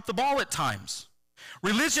has dropped the ball at times.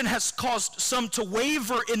 Religion has caused some to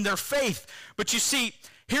waver in their faith. But you see,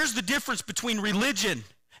 here's the difference between religion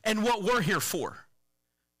and what we're here for.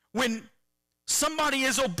 When somebody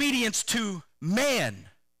is obedient to man,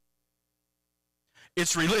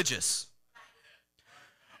 it's religious.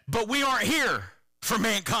 But we aren't here for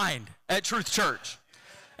mankind at Truth Church.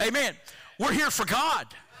 Amen. We're here for God.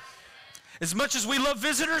 As much as we love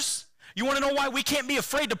visitors, you want to know why we can't be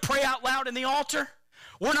afraid to pray out loud in the altar?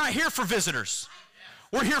 We're not here for visitors.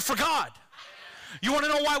 We're here for God. You want to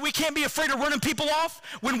know why we can't be afraid of running people off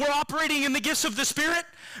when we're operating in the gifts of the Spirit?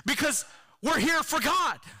 Because we're here for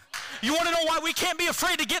God. You want to know why we can't be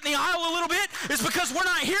afraid to get in the aisle a little bit? It's because we're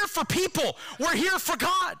not here for people. We're here for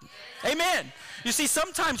God. Amen. You see,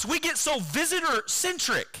 sometimes we get so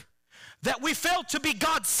visitor-centric that we fail to be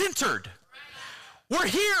God-centered. We're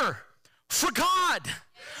here for God.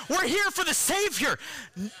 We're here for the Savior.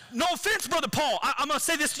 No offense, Brother Paul. I'm going to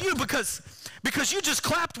say this to you because you just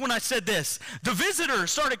clapped when I said this. The visitor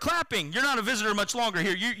started clapping. You're not a visitor much longer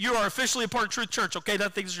here. You are officially a part of Truth Church, okay?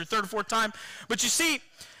 That thing is your third or fourth time. But you see,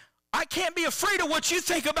 I can't be afraid of what you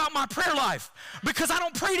think about my prayer life because I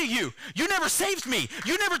don't pray to you. You never saved me.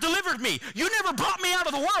 You never delivered me. You never brought me out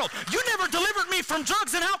of the world. You never delivered me from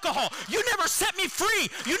drugs and alcohol. You never set me free.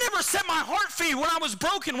 You never set my heart free when I was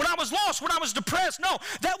broken, when I was lost, when I was depressed. No,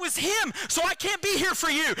 that was him. So I can't be here for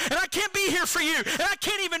you, and I can't be here for you, and I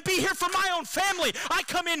can't even be here for my own family. I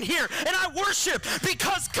come in here and I worship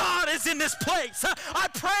because God is in this place. I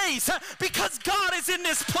praise because God is in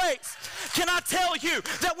this place. Can I tell you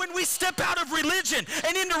that when we step out of religion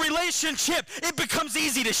and into relationship, it becomes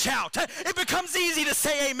easy to shout. It becomes easy to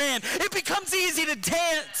say amen. It becomes easy to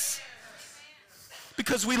dance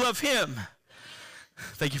because we love him.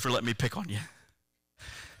 Thank you for letting me pick on you.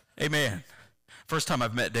 Amen. First time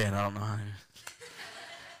I've met Dan, I don't know how.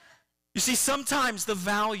 You see, sometimes the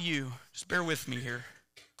value, just bear with me here,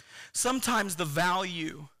 sometimes the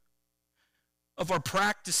value of our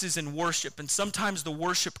practices in worship and sometimes the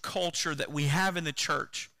worship culture that we have in the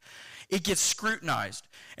church, it gets scrutinized.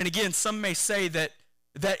 And again, some may say that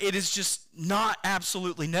it is just not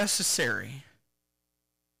absolutely necessary.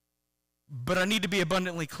 But I need to be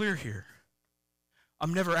abundantly clear here.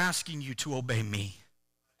 I'm never asking you to obey me.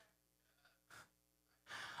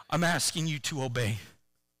 I'm asking you to obey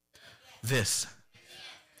this.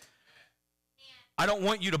 I don't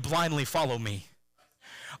want you to blindly follow me.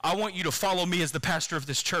 I want you to follow me as the pastor of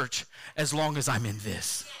this church as long as I'm in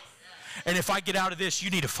this. And if I get out of this, you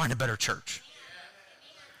need to find a better church.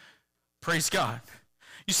 Praise God.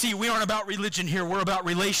 You see, we aren't about religion here. We're about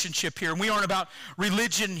relationship here. And we aren't about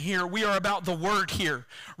religion here. We are about the word here.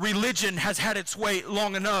 Religion has had its way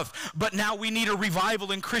long enough, but now we need a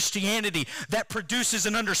revival in Christianity that produces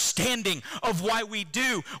an understanding of why we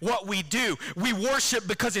do what we do. We worship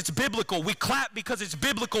because it's biblical. We clap because it's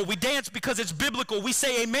biblical. We dance because it's biblical. We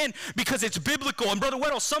say amen because it's biblical. And Brother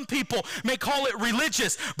Weddle, some people may call it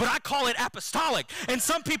religious, but I call it apostolic. And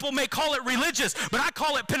some people may call it religious, but I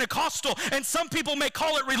call it Pentecostal. And some people may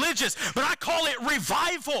call it religious, but I call it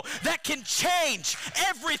revival that can change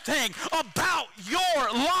everything about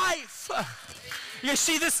your life. You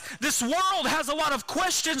see, this world has a lot of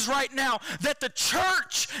questions right now that the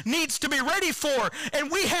church needs to be ready for,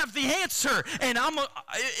 and we have the answer, and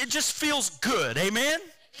it just feels good, amen?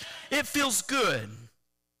 It feels good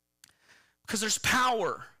because there's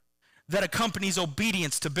power that accompanies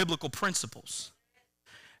obedience to biblical principles.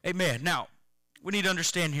 Amen. Now, we need to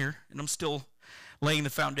understand here, and I'm still laying the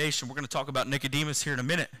foundation. We're going to talk about Nicodemus here in a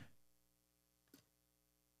minute.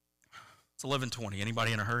 It's 11:20.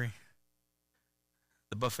 Anybody in a hurry?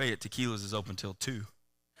 The buffet at Tequila's is open till 2.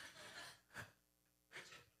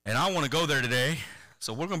 And I want to go there today,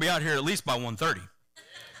 so we're going to be out here at least by 1:30.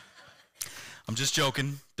 I'm just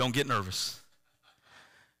joking. Don't get nervous.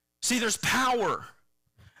 See, there's power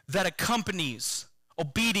that accompanies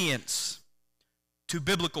obedience to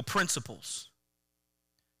biblical principles.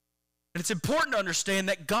 And it's important to understand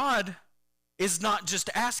that God is not just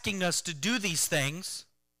asking us to do these things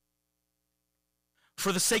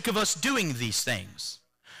for the sake of us doing these things.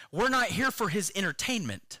 We're not here for his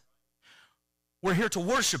entertainment. We're here to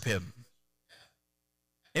worship him.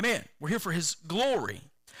 Amen. We're here for his glory.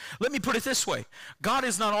 Let me put it this way. God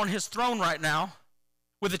is not on his throne right now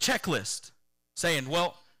with a checklist saying,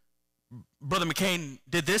 well, Brother McCain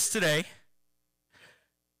did this today.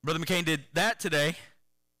 Brother McCain did that today.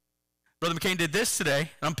 Brother McCain did this today. And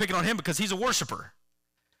I'm picking on him because he's a worshiper.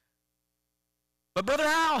 But Brother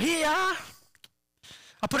Al, I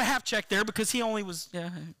put a half check there because he only was,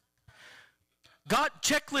 God,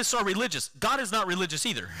 checklists are religious. God is not religious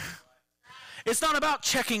either. It's not about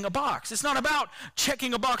checking a box. It's not about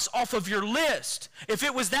checking a box off of your list. If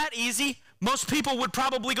it was that easy, most people would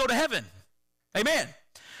probably go to heaven. Amen.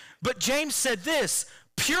 But James said this,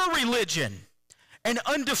 pure religion and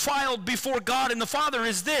undefiled before God and the Father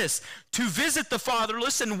is this, to visit the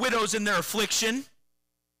fatherless and widows in their affliction,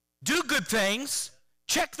 do good things,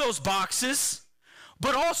 check those boxes,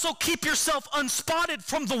 but also keep yourself unspotted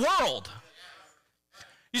from the world.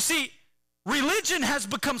 You see, religion has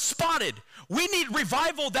become spotted. We need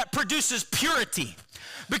revival that produces purity,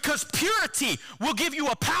 because purity will give you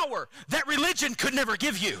a power that religion could never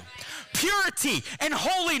give you. Purity and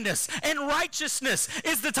holiness and righteousness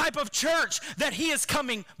is the type of church that he is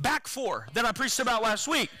coming back for, that I preached about last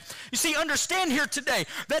week. You see, understand here today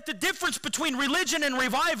that the difference between religion and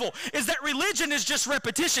revival is that religion is just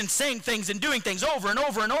repetition, saying things and doing things over and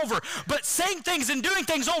over and over. But saying things and doing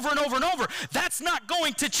things over and over and over, that's not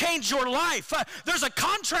going to change your life. There's a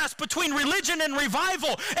contrast between religion and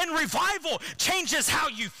revival changes how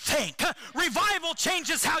you think. Revival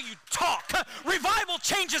changes how you talk. Revival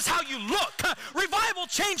changes how you look. Revival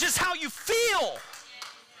changes how you feel.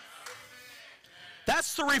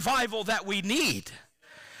 That's the revival that we need,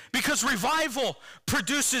 because revival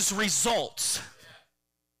produces results.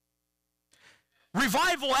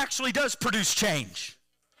 Revival actually does produce change.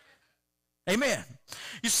 Amen.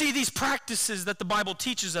 You see, these practices that the Bible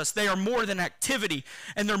teaches us, they are more than activity,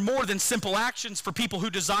 and they're more than simple actions for people who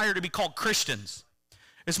desire to be called Christians.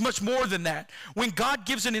 It's much more than that. When God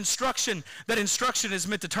gives an instruction, that instruction is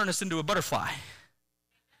meant to turn us into a butterfly.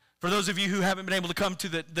 For those of you who haven't been able to come to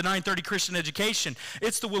the 9:30 Christian education,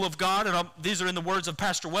 it's the will of God, and these are in the words of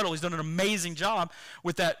Pastor Weddle. He's done an amazing job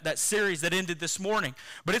with that series that ended this morning.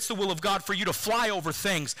 But it's the will of God for you to fly over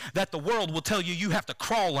things that the world will tell you you have to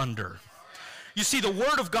crawl under. You see, the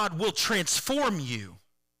Word of God will transform you,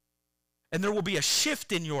 and there will be a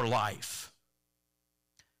shift in your life.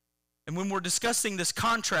 And when we're discussing this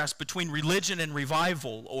contrast between religion and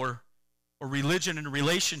revival, or religion and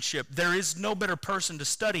relationship, there is no better person to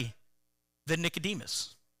study than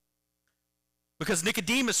Nicodemus. Because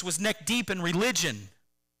Nicodemus was neck deep in religion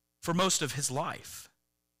for most of his life.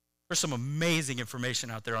 There's some amazing information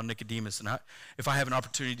out there on Nicodemus, and if I have an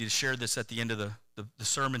opportunity to share this at the end of the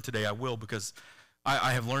sermon today, I will, because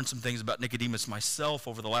I have learned some things about Nicodemus myself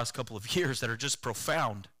over the last couple of years that are just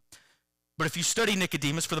profound. But if you study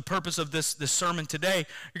Nicodemus for the purpose of this sermon today,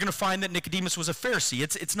 you're going to find that Nicodemus was a Pharisee.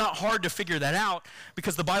 It's not hard to figure that out,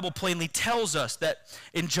 because the Bible plainly tells us that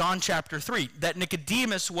in John chapter 3, that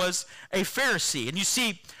Nicodemus was a Pharisee. And you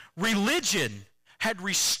see, religion had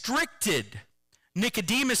restricted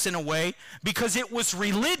Nicodemus in a way, because it was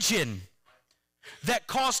religion that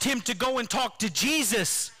caused him to go and talk to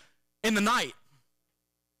Jesus in the night.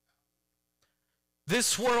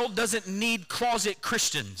 This world doesn't need closet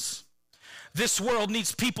Christians. This world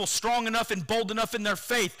needs people strong enough and bold enough in their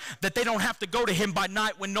faith that they don't have to go to him by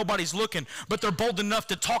night when nobody's looking, but they're bold enough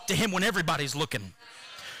to talk to him when everybody's looking.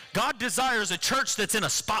 God desires a church that's in a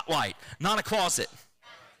spotlight, not a closet.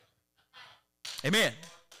 Amen.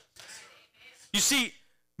 You see,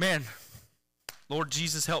 man, Lord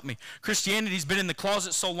Jesus help me. Christianity's been in the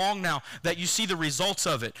closet so long now that you see the results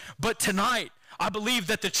of it. But tonight, I believe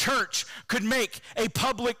that the church could make a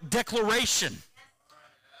public declaration.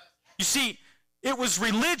 You see, It was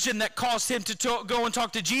religion that caused him to go and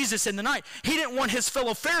talk to Jesus in the night. He didn't want his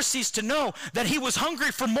fellow Pharisees to know that he was hungry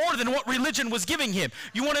for more than what religion was giving him.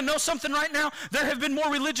 You want to know something right now? There have been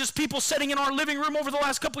more religious people sitting in our living room over the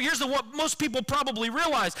last couple of years than what most people probably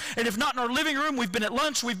realize. And if not in our living room, we've been at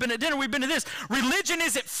lunch, we've been at dinner, we've been to this. Religion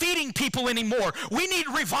isn't feeding people anymore. We need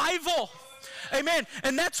revival. Amen.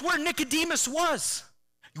 And that's where Nicodemus was.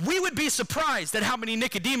 We would be surprised at how many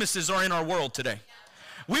Nicodemuses are in our world today.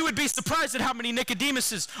 We would be surprised at how many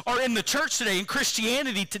Nicodemuses are in the church today, in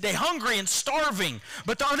Christianity today, hungry and starving,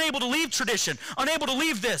 but they're unable to leave tradition, unable to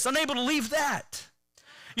leave this, unable to leave that.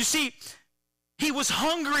 You see, he was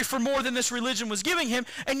hungry for more than this religion was giving him,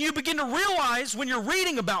 and you begin to realize when you're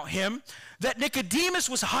reading about him that Nicodemus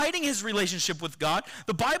was hiding his relationship with God.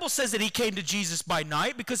 The Bible says that he came to Jesus by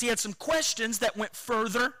night because he had some questions that went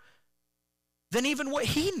further than even what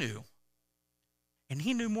he knew, and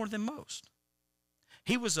he knew more than most.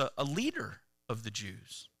 He was a leader of the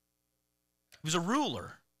Jews. He was a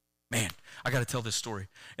ruler. Man, I got to tell this story.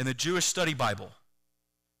 In the Jewish Study Bible,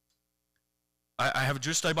 I have a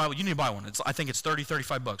Jewish Study Bible. You need to buy one. I think it's $30,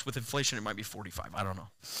 $35. With inflation, it might be $45. I don't know.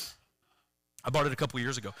 I bought it a couple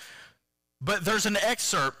years ago. But there's an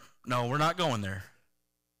excerpt. No, we're not going there.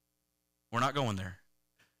 We're not going there.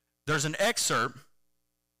 There's an excerpt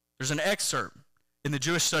in the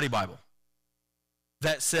Jewish Study Bible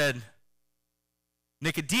that said,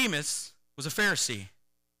 Nicodemus was a Pharisee.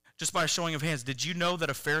 Just by a showing of hands, did you know that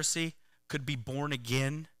a Pharisee could be born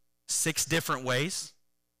again 6 different ways?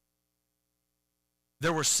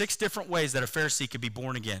 There were 6 different ways that a Pharisee could be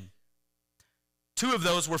born again. 2 of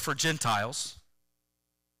those were for Gentiles,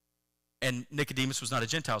 and Nicodemus was not a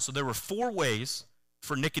Gentile. So there were 4 ways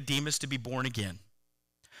for Nicodemus to be born again.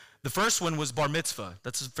 The first one was bar mitzvah.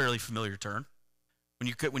 That's a fairly familiar term. When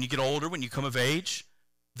you get older, when you come of age,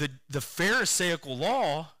 the Pharisaical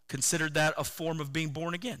law considered that a form of being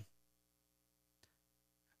born again.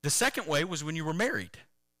 The second way was when you were married.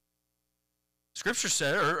 Scripture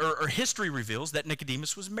said, or history reveals, that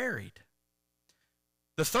Nicodemus was married.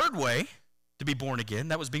 The third way to be born again,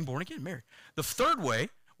 that was being born again, married. The third way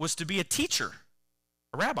was to be a teacher,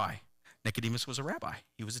 a rabbi. Nicodemus was a rabbi.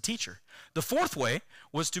 He was a teacher. The fourth way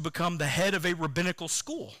was to become the head of a rabbinical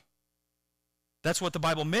school. That's what the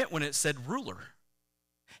Bible meant when it said ruler.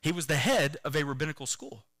 He was the head of a rabbinical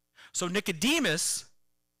school. So Nicodemus,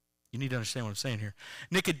 you need to understand what I'm saying here.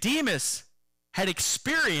 Nicodemus had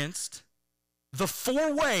experienced the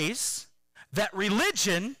 4 ways that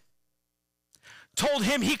religion told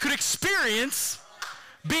him he could experience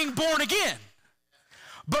being born again.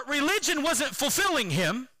 But religion wasn't fulfilling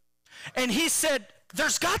him, and he said,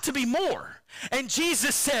 there's got to be more. And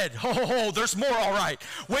Jesus said, there's more, all right.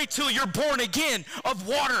 Wait till you're born again of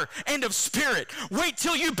water and of spirit. Wait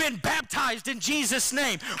till you've been baptized in Jesus'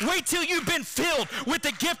 name. Wait till you've been filled with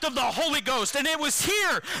the gift of the Holy Ghost. And it was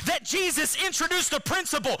here that Jesus introduced the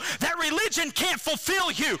principle that religion can't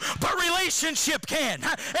fulfill you, but relationship can.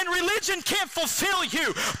 And religion can't fulfill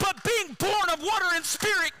you, but being born of water and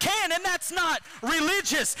spirit can. And that's not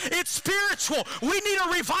religious, it's spiritual. We need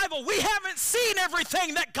a revival. We haven't seen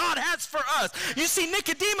everything that God has for us. You see,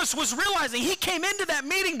 Nicodemus was realizing, he came into that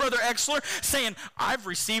meeting, Brother Exler, saying, I've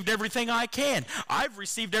received everything I can. I've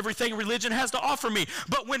received everything religion has to offer me.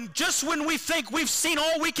 But when we think we've seen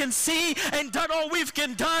all we can see and done all we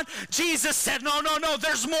can done, Jesus said, no,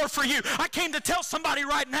 there's more for you. I came to tell somebody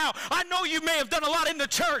right now, I know you may have done a lot in the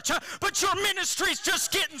church, but your ministry's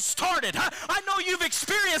just getting started. I know you've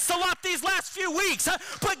experienced a lot these last few weeks,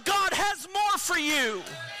 but God has more for you.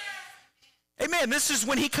 Amen. This is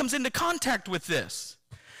when he comes into contact with this.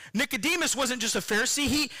 Nicodemus wasn't just a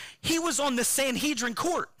Pharisee. He was on the Sanhedrin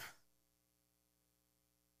court.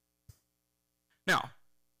 Now,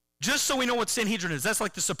 just so we know what Sanhedrin is, that's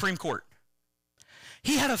like the Supreme Court.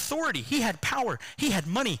 He had authority. He had power. He had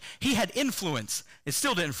money. He had influence. It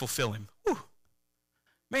still didn't fulfill him. Whew.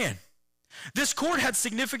 Man, this court had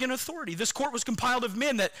significant authority. This court was compiled of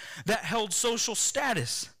men that held social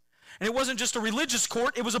status. And it wasn't just a religious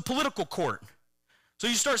court, it was a political court. So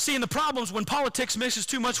you start seeing the problems when politics mixes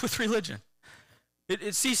too much with religion.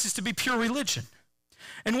 It ceases to be pure religion.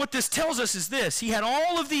 And what this tells us is this: he had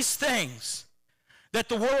all of these things that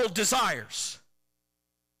the world desires,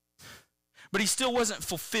 but he still wasn't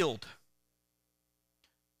fulfilled.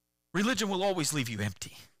 Religion will always leave you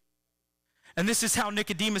empty. And this is how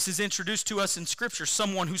Nicodemus is introduced to us in Scripture,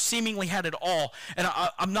 someone who seemingly had it all. And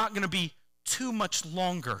I'm not going to be too much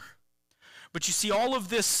longer. But you see, all of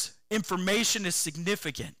this information is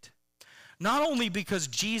significant, not only because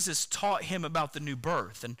Jesus taught him about the new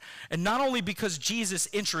birth, and not only because Jesus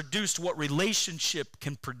introduced what relationship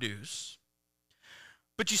can produce,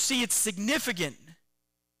 But you see, it's significant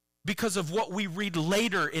because of what we read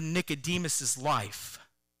later in Nicodemus's life.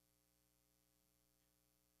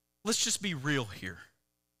 Let's just be real here.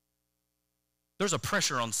 There's a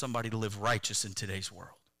pressure on somebody to live righteous in today's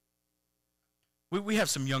world. We have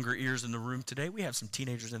some younger ears in the room today. We have some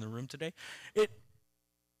teenagers in the room today.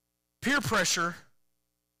 Peer pressure,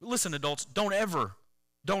 listen, adults, don't ever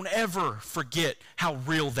forget how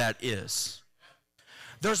real that is.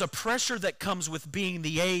 There's a pressure that comes with being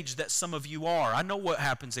the age that some of you are. I know what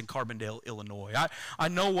happens in Carbondale, Illinois. I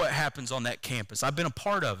know what happens on that campus. I've been a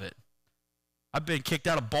part of it. I've been kicked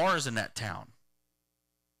out of bars in that town.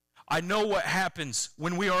 I know what happens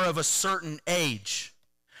when we are of a certain age,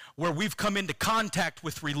 where we've come into contact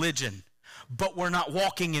with religion, but we're not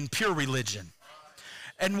walking in pure religion.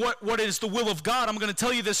 And what is the will of God? I'm going to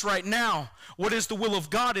tell you this right now. What is the will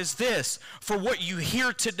of God is this: for what you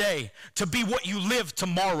hear today to be what you live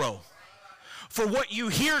tomorrow. For what you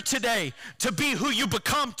hear today to be who you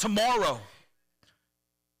become tomorrow.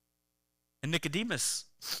 And Nicodemus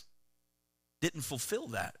didn't fulfill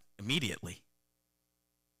that immediately.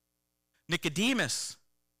 Nicodemus,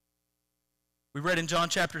 we read in John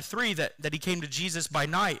chapter 3 that he came to Jesus by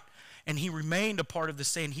night, and he remained a part of the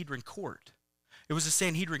Sanhedrin court. It was the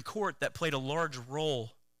Sanhedrin court that played a large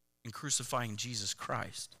role in crucifying Jesus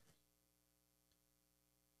Christ.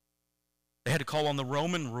 They had to call on the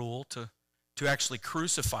Roman rule to actually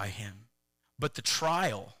crucify him. But the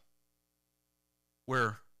trial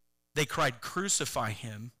where they cried, "Crucify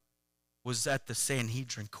him," was at the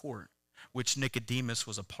Sanhedrin court, which Nicodemus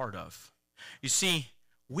was a part of. You see,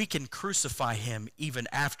 we can crucify him even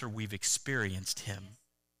after we've experienced him.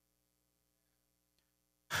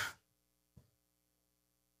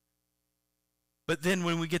 But then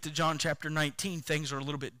when we get to John chapter 19, things are a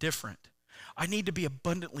little bit different. I need to be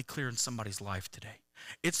abundantly clear in somebody's life today.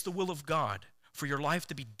 It's the will of God for your life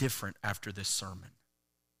to be different after this sermon.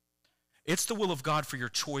 It's the will of God for your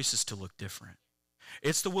choices to look different.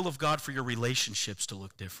 It's the will of God for your relationships to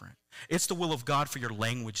look different. It's the will of God for your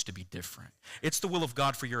language to be different. It's the will of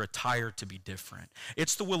God for your attire to be different.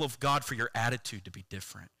 It's the will of God for your attitude to be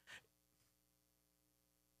different.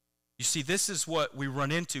 You see, this is what we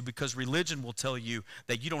run into because religion will tell you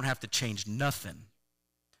that you don't have to change nothing.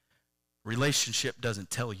 Relationship doesn't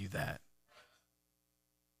tell you that.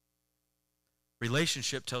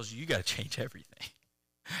 Relationship tells you got to change everything.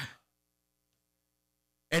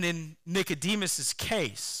 And in Nicodemus's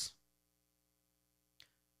case,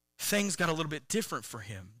 things got a little bit different for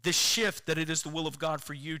him. This shift that it is the will of God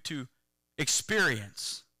for you to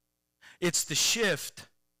experience. It's the shift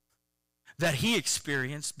that he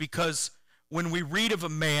experienced, because when we read of a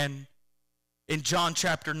man in John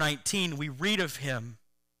chapter 19, we read of him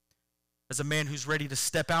as a man who's ready to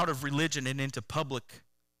step out of religion and into public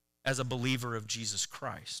as a believer of Jesus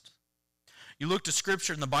Christ. You look to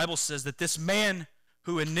Scripture and the Bible says that this man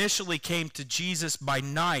who initially came to Jesus by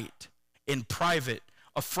night in private,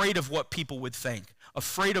 afraid of what people would think,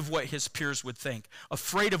 afraid of what his peers would think,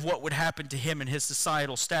 afraid of what would happen to him and his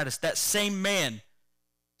societal status, that same man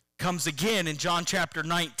comes again in John chapter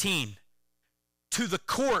 19 to the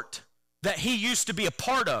court that he used to be a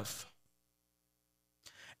part of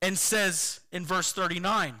and says in verse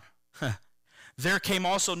 39, there came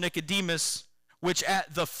also Nicodemus, which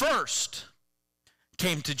at the first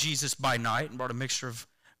came to Jesus by night and brought a mixture of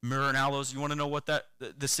myrrh and aloes. You want to know what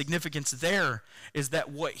the significance there is?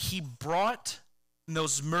 That what he brought in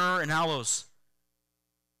those myrrh and aloes,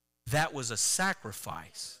 that was a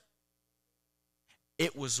sacrifice.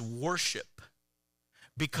 It was worship,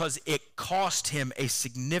 because it cost him a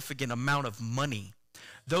significant amount of money.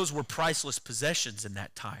 Those were priceless possessions in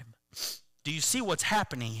that time. Do you see what's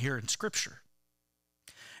happening here in Scripture?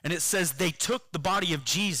 And it says they took the body of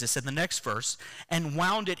Jesus in the next verse and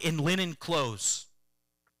wound it in linen clothes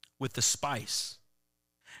with the spice.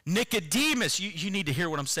 Nicodemus, you need to hear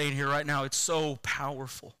what I'm saying here right now. It's so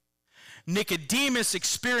powerful. Nicodemus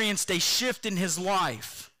experienced a shift in his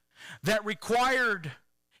life that required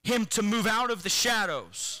him to move out of the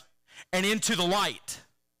shadows and into the light.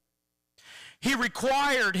 He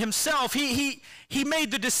required himself, he made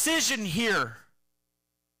the decision here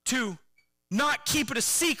to not keep it a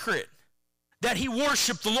secret that he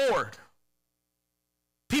worshiped the Lord.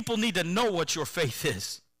 People need to know what your faith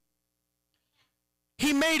is.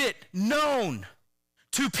 He made it known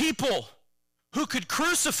to people who could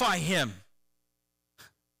crucify him.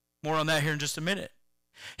 More on that here in just a minute.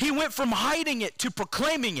 He went from hiding it to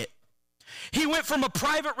proclaiming it. He went from a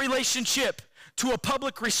private relationship to a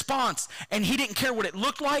public response, and he didn't care what it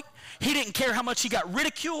looked like. He didn't care how much he got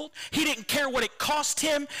ridiculed. He didn't care what it cost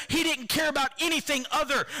him. He didn't care about anything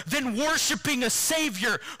other than worshiping a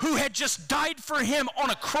Savior who had just died for him on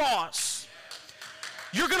a cross.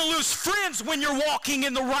 You're going to lose friends when you're walking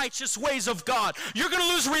in the righteous ways of God. You're going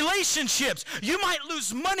to lose relationships. You might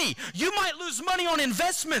lose money. You might lose money on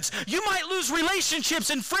investments. You might lose relationships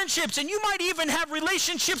and friendships, and you might even have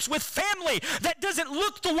relationships with family that doesn't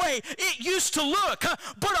look the way it used to look.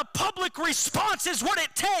 But a public response is what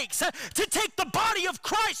it takes to take the body of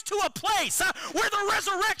Christ to a place where the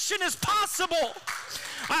resurrection is possible.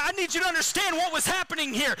 I need you to understand what was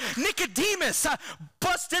happening here. Nicodemus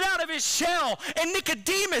busted out of his shell, and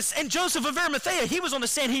Nicodemus and Joseph of Arimathea, he was on the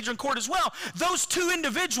Sanhedrin court as well. Those two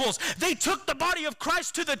individuals, they took the body of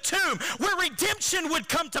Christ to the tomb where redemption would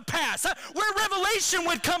come to pass, where revelation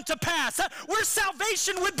would come to pass, where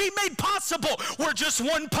salvation would be made possible. We're just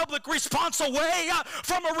one public response away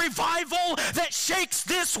from a revival that shakes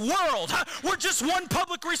this world. We're just one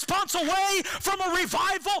public response away from a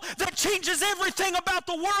revival that changes everything about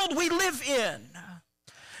the world we live in.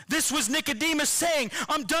 This was Nicodemus saying,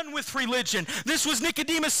 I'm done with religion. This was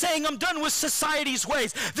Nicodemus saying, I'm done with society's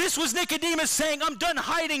ways. This was Nicodemus saying, I'm done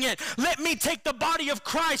hiding it. Let me take the body of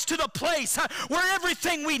Christ to the place where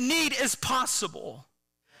everything we need is possible.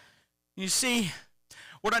 You see,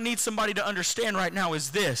 what I need somebody to understand right now is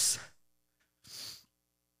this.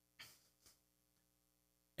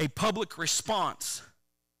 A public response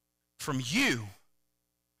from you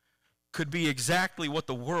could be exactly what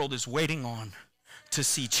the world is waiting on to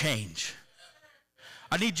see change.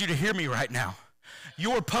 I need you to hear me right now.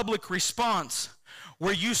 Your public response,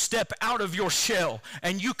 where you step out of your shell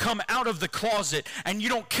and you come out of the closet and you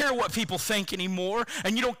don't care what people think anymore,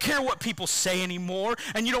 and you don't care what people say anymore,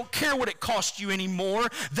 and you don't care what it costs you anymore,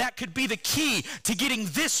 that could be the key to getting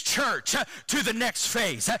this church to the next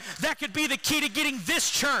phase. That could be the key to getting this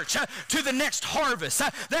church to the next harvest.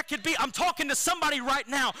 That could be, I'm talking to somebody right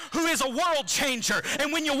now who is a world changer,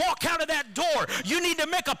 and when you walk out of that door, you need to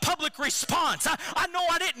make a public response. I know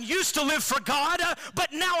I didn't used to live for God,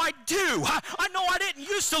 but now I do. I know I didn't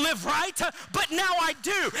used to live right, but now I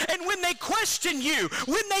do. And when they question you,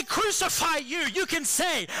 when they crucify you, you can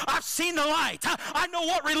say, I've seen the light. I know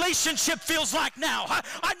what relationship feels like now.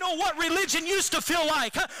 I know what religion used to feel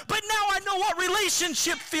like, but now I know what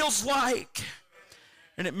relationship feels like.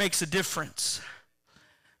 And it makes a difference.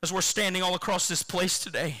 As we're standing all across this place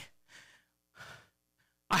today,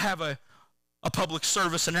 I have a public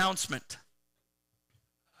service announcement.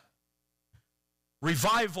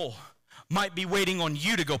 Revival might be waiting on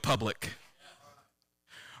you to go public.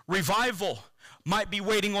 Revival might be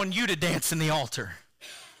waiting on you to dance in the altar.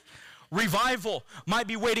 Revival might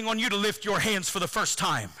be waiting on you to lift your hands for the first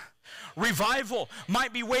time. Revival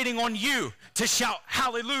might be waiting on you to shout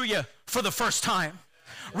hallelujah for the first time.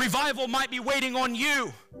 Revival might be waiting on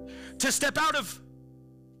you to step out of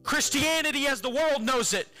Christianity as the world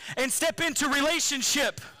knows it and step into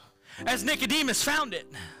relationship as Nicodemus found it.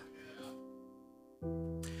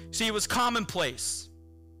 See, it was commonplace.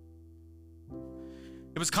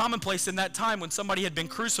 It was commonplace in that time when somebody had been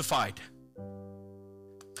crucified.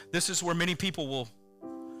 This is where many people will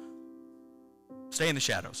stay in the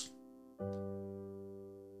shadows.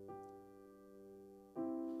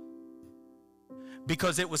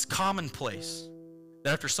 Because it was commonplace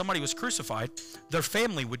that after somebody was crucified, their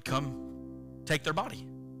family would come take their body.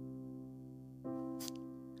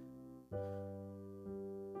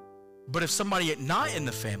 But if somebody not in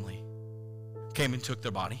the family came and took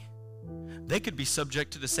their body, they could be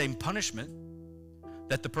subject to the same punishment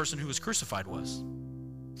that the person who was crucified was.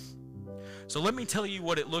 So let me tell you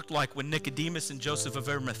what it looked like when Nicodemus and Joseph of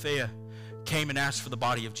Arimathea came and asked for the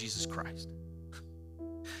body of Jesus Christ.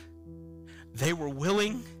 They were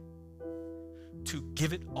willing to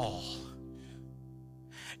give it all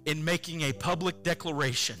in making a public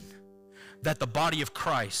declaration that the body of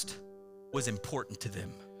Christ was important to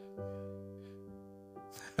them.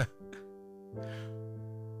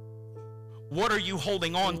 What are you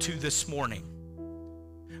holding on to this morning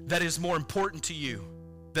that is more important to you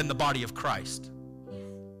than the body of Christ?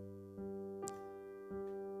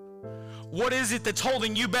 What is it that's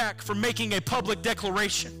holding you back from making a public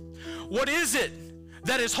declaration? What is it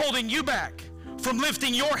that is holding you back from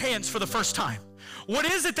lifting your hands for the first time? What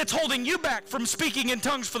is it that's holding you back from speaking in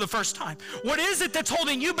tongues for the first time? What is it that's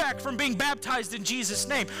holding you back from being baptized in Jesus'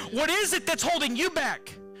 name? What is it that's holding you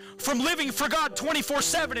back from living for God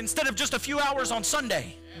 24/7 instead of just a few hours on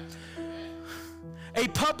Sunday? A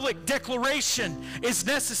public declaration is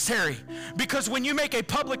necessary, because when you make a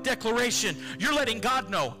public declaration, you're letting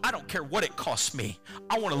God know, I don't care what it costs me.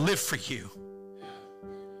 I want to live for you.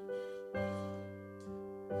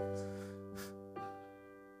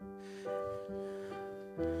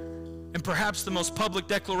 And perhaps the most public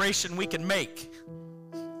declaration we can make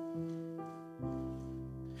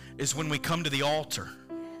is when we come to the altar.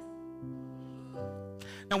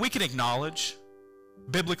 Now we can acknowledge,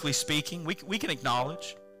 biblically speaking, we can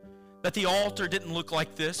acknowledge that the altar didn't look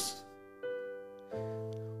like this.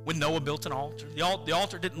 When Noah built an altar, the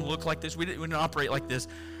altar didn't look like this. We didn't operate like this.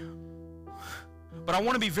 But I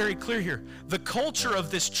want to be very clear here. The culture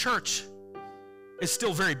of this church is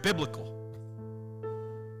still very biblical.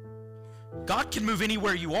 God can move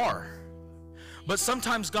anywhere you are, but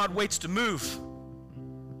sometimes God waits to move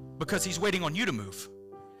because he's waiting on you to move.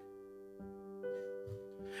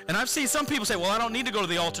 And I've seen some people say, well, I don't need to go to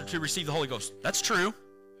the altar to receive the Holy Ghost. That's true.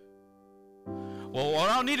 Well,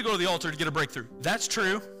 I don't need to go to the altar to get a breakthrough. That's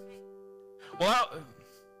true. Well,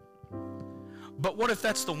 but what if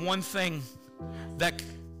that's the one thing that...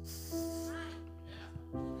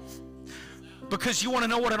 Because you want to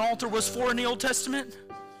know what an altar was for in the Old Testament?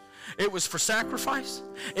 It was for sacrifice.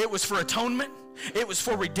 It was for atonement. It was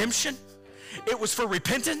for redemption. It was for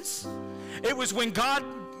repentance. It was when God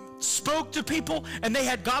spoke to people and they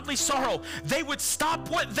had godly sorrow. They would stop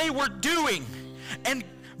what they were doing and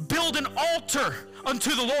build an altar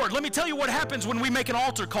unto the Lord. Let me tell you what happens when we make an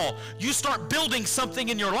altar call. You start building something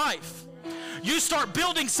in your life. You start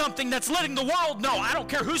building something that's letting the world know, I don't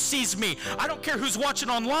care who sees me. I don't care who's watching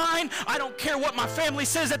online. I don't care what my family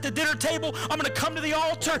says at the dinner table. I'm going to come to the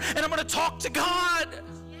altar and I'm going to talk to God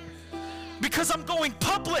because I'm going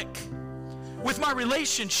public with my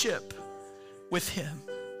relationship with him.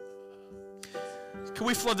 Can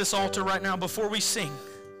we flood this altar right now before we sing?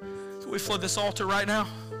 Can we flood this altar right now?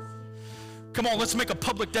 Come on, let's make a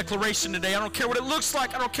public declaration today. I don't care what it looks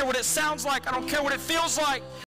like. I don't care what it sounds like. I don't care what it feels like.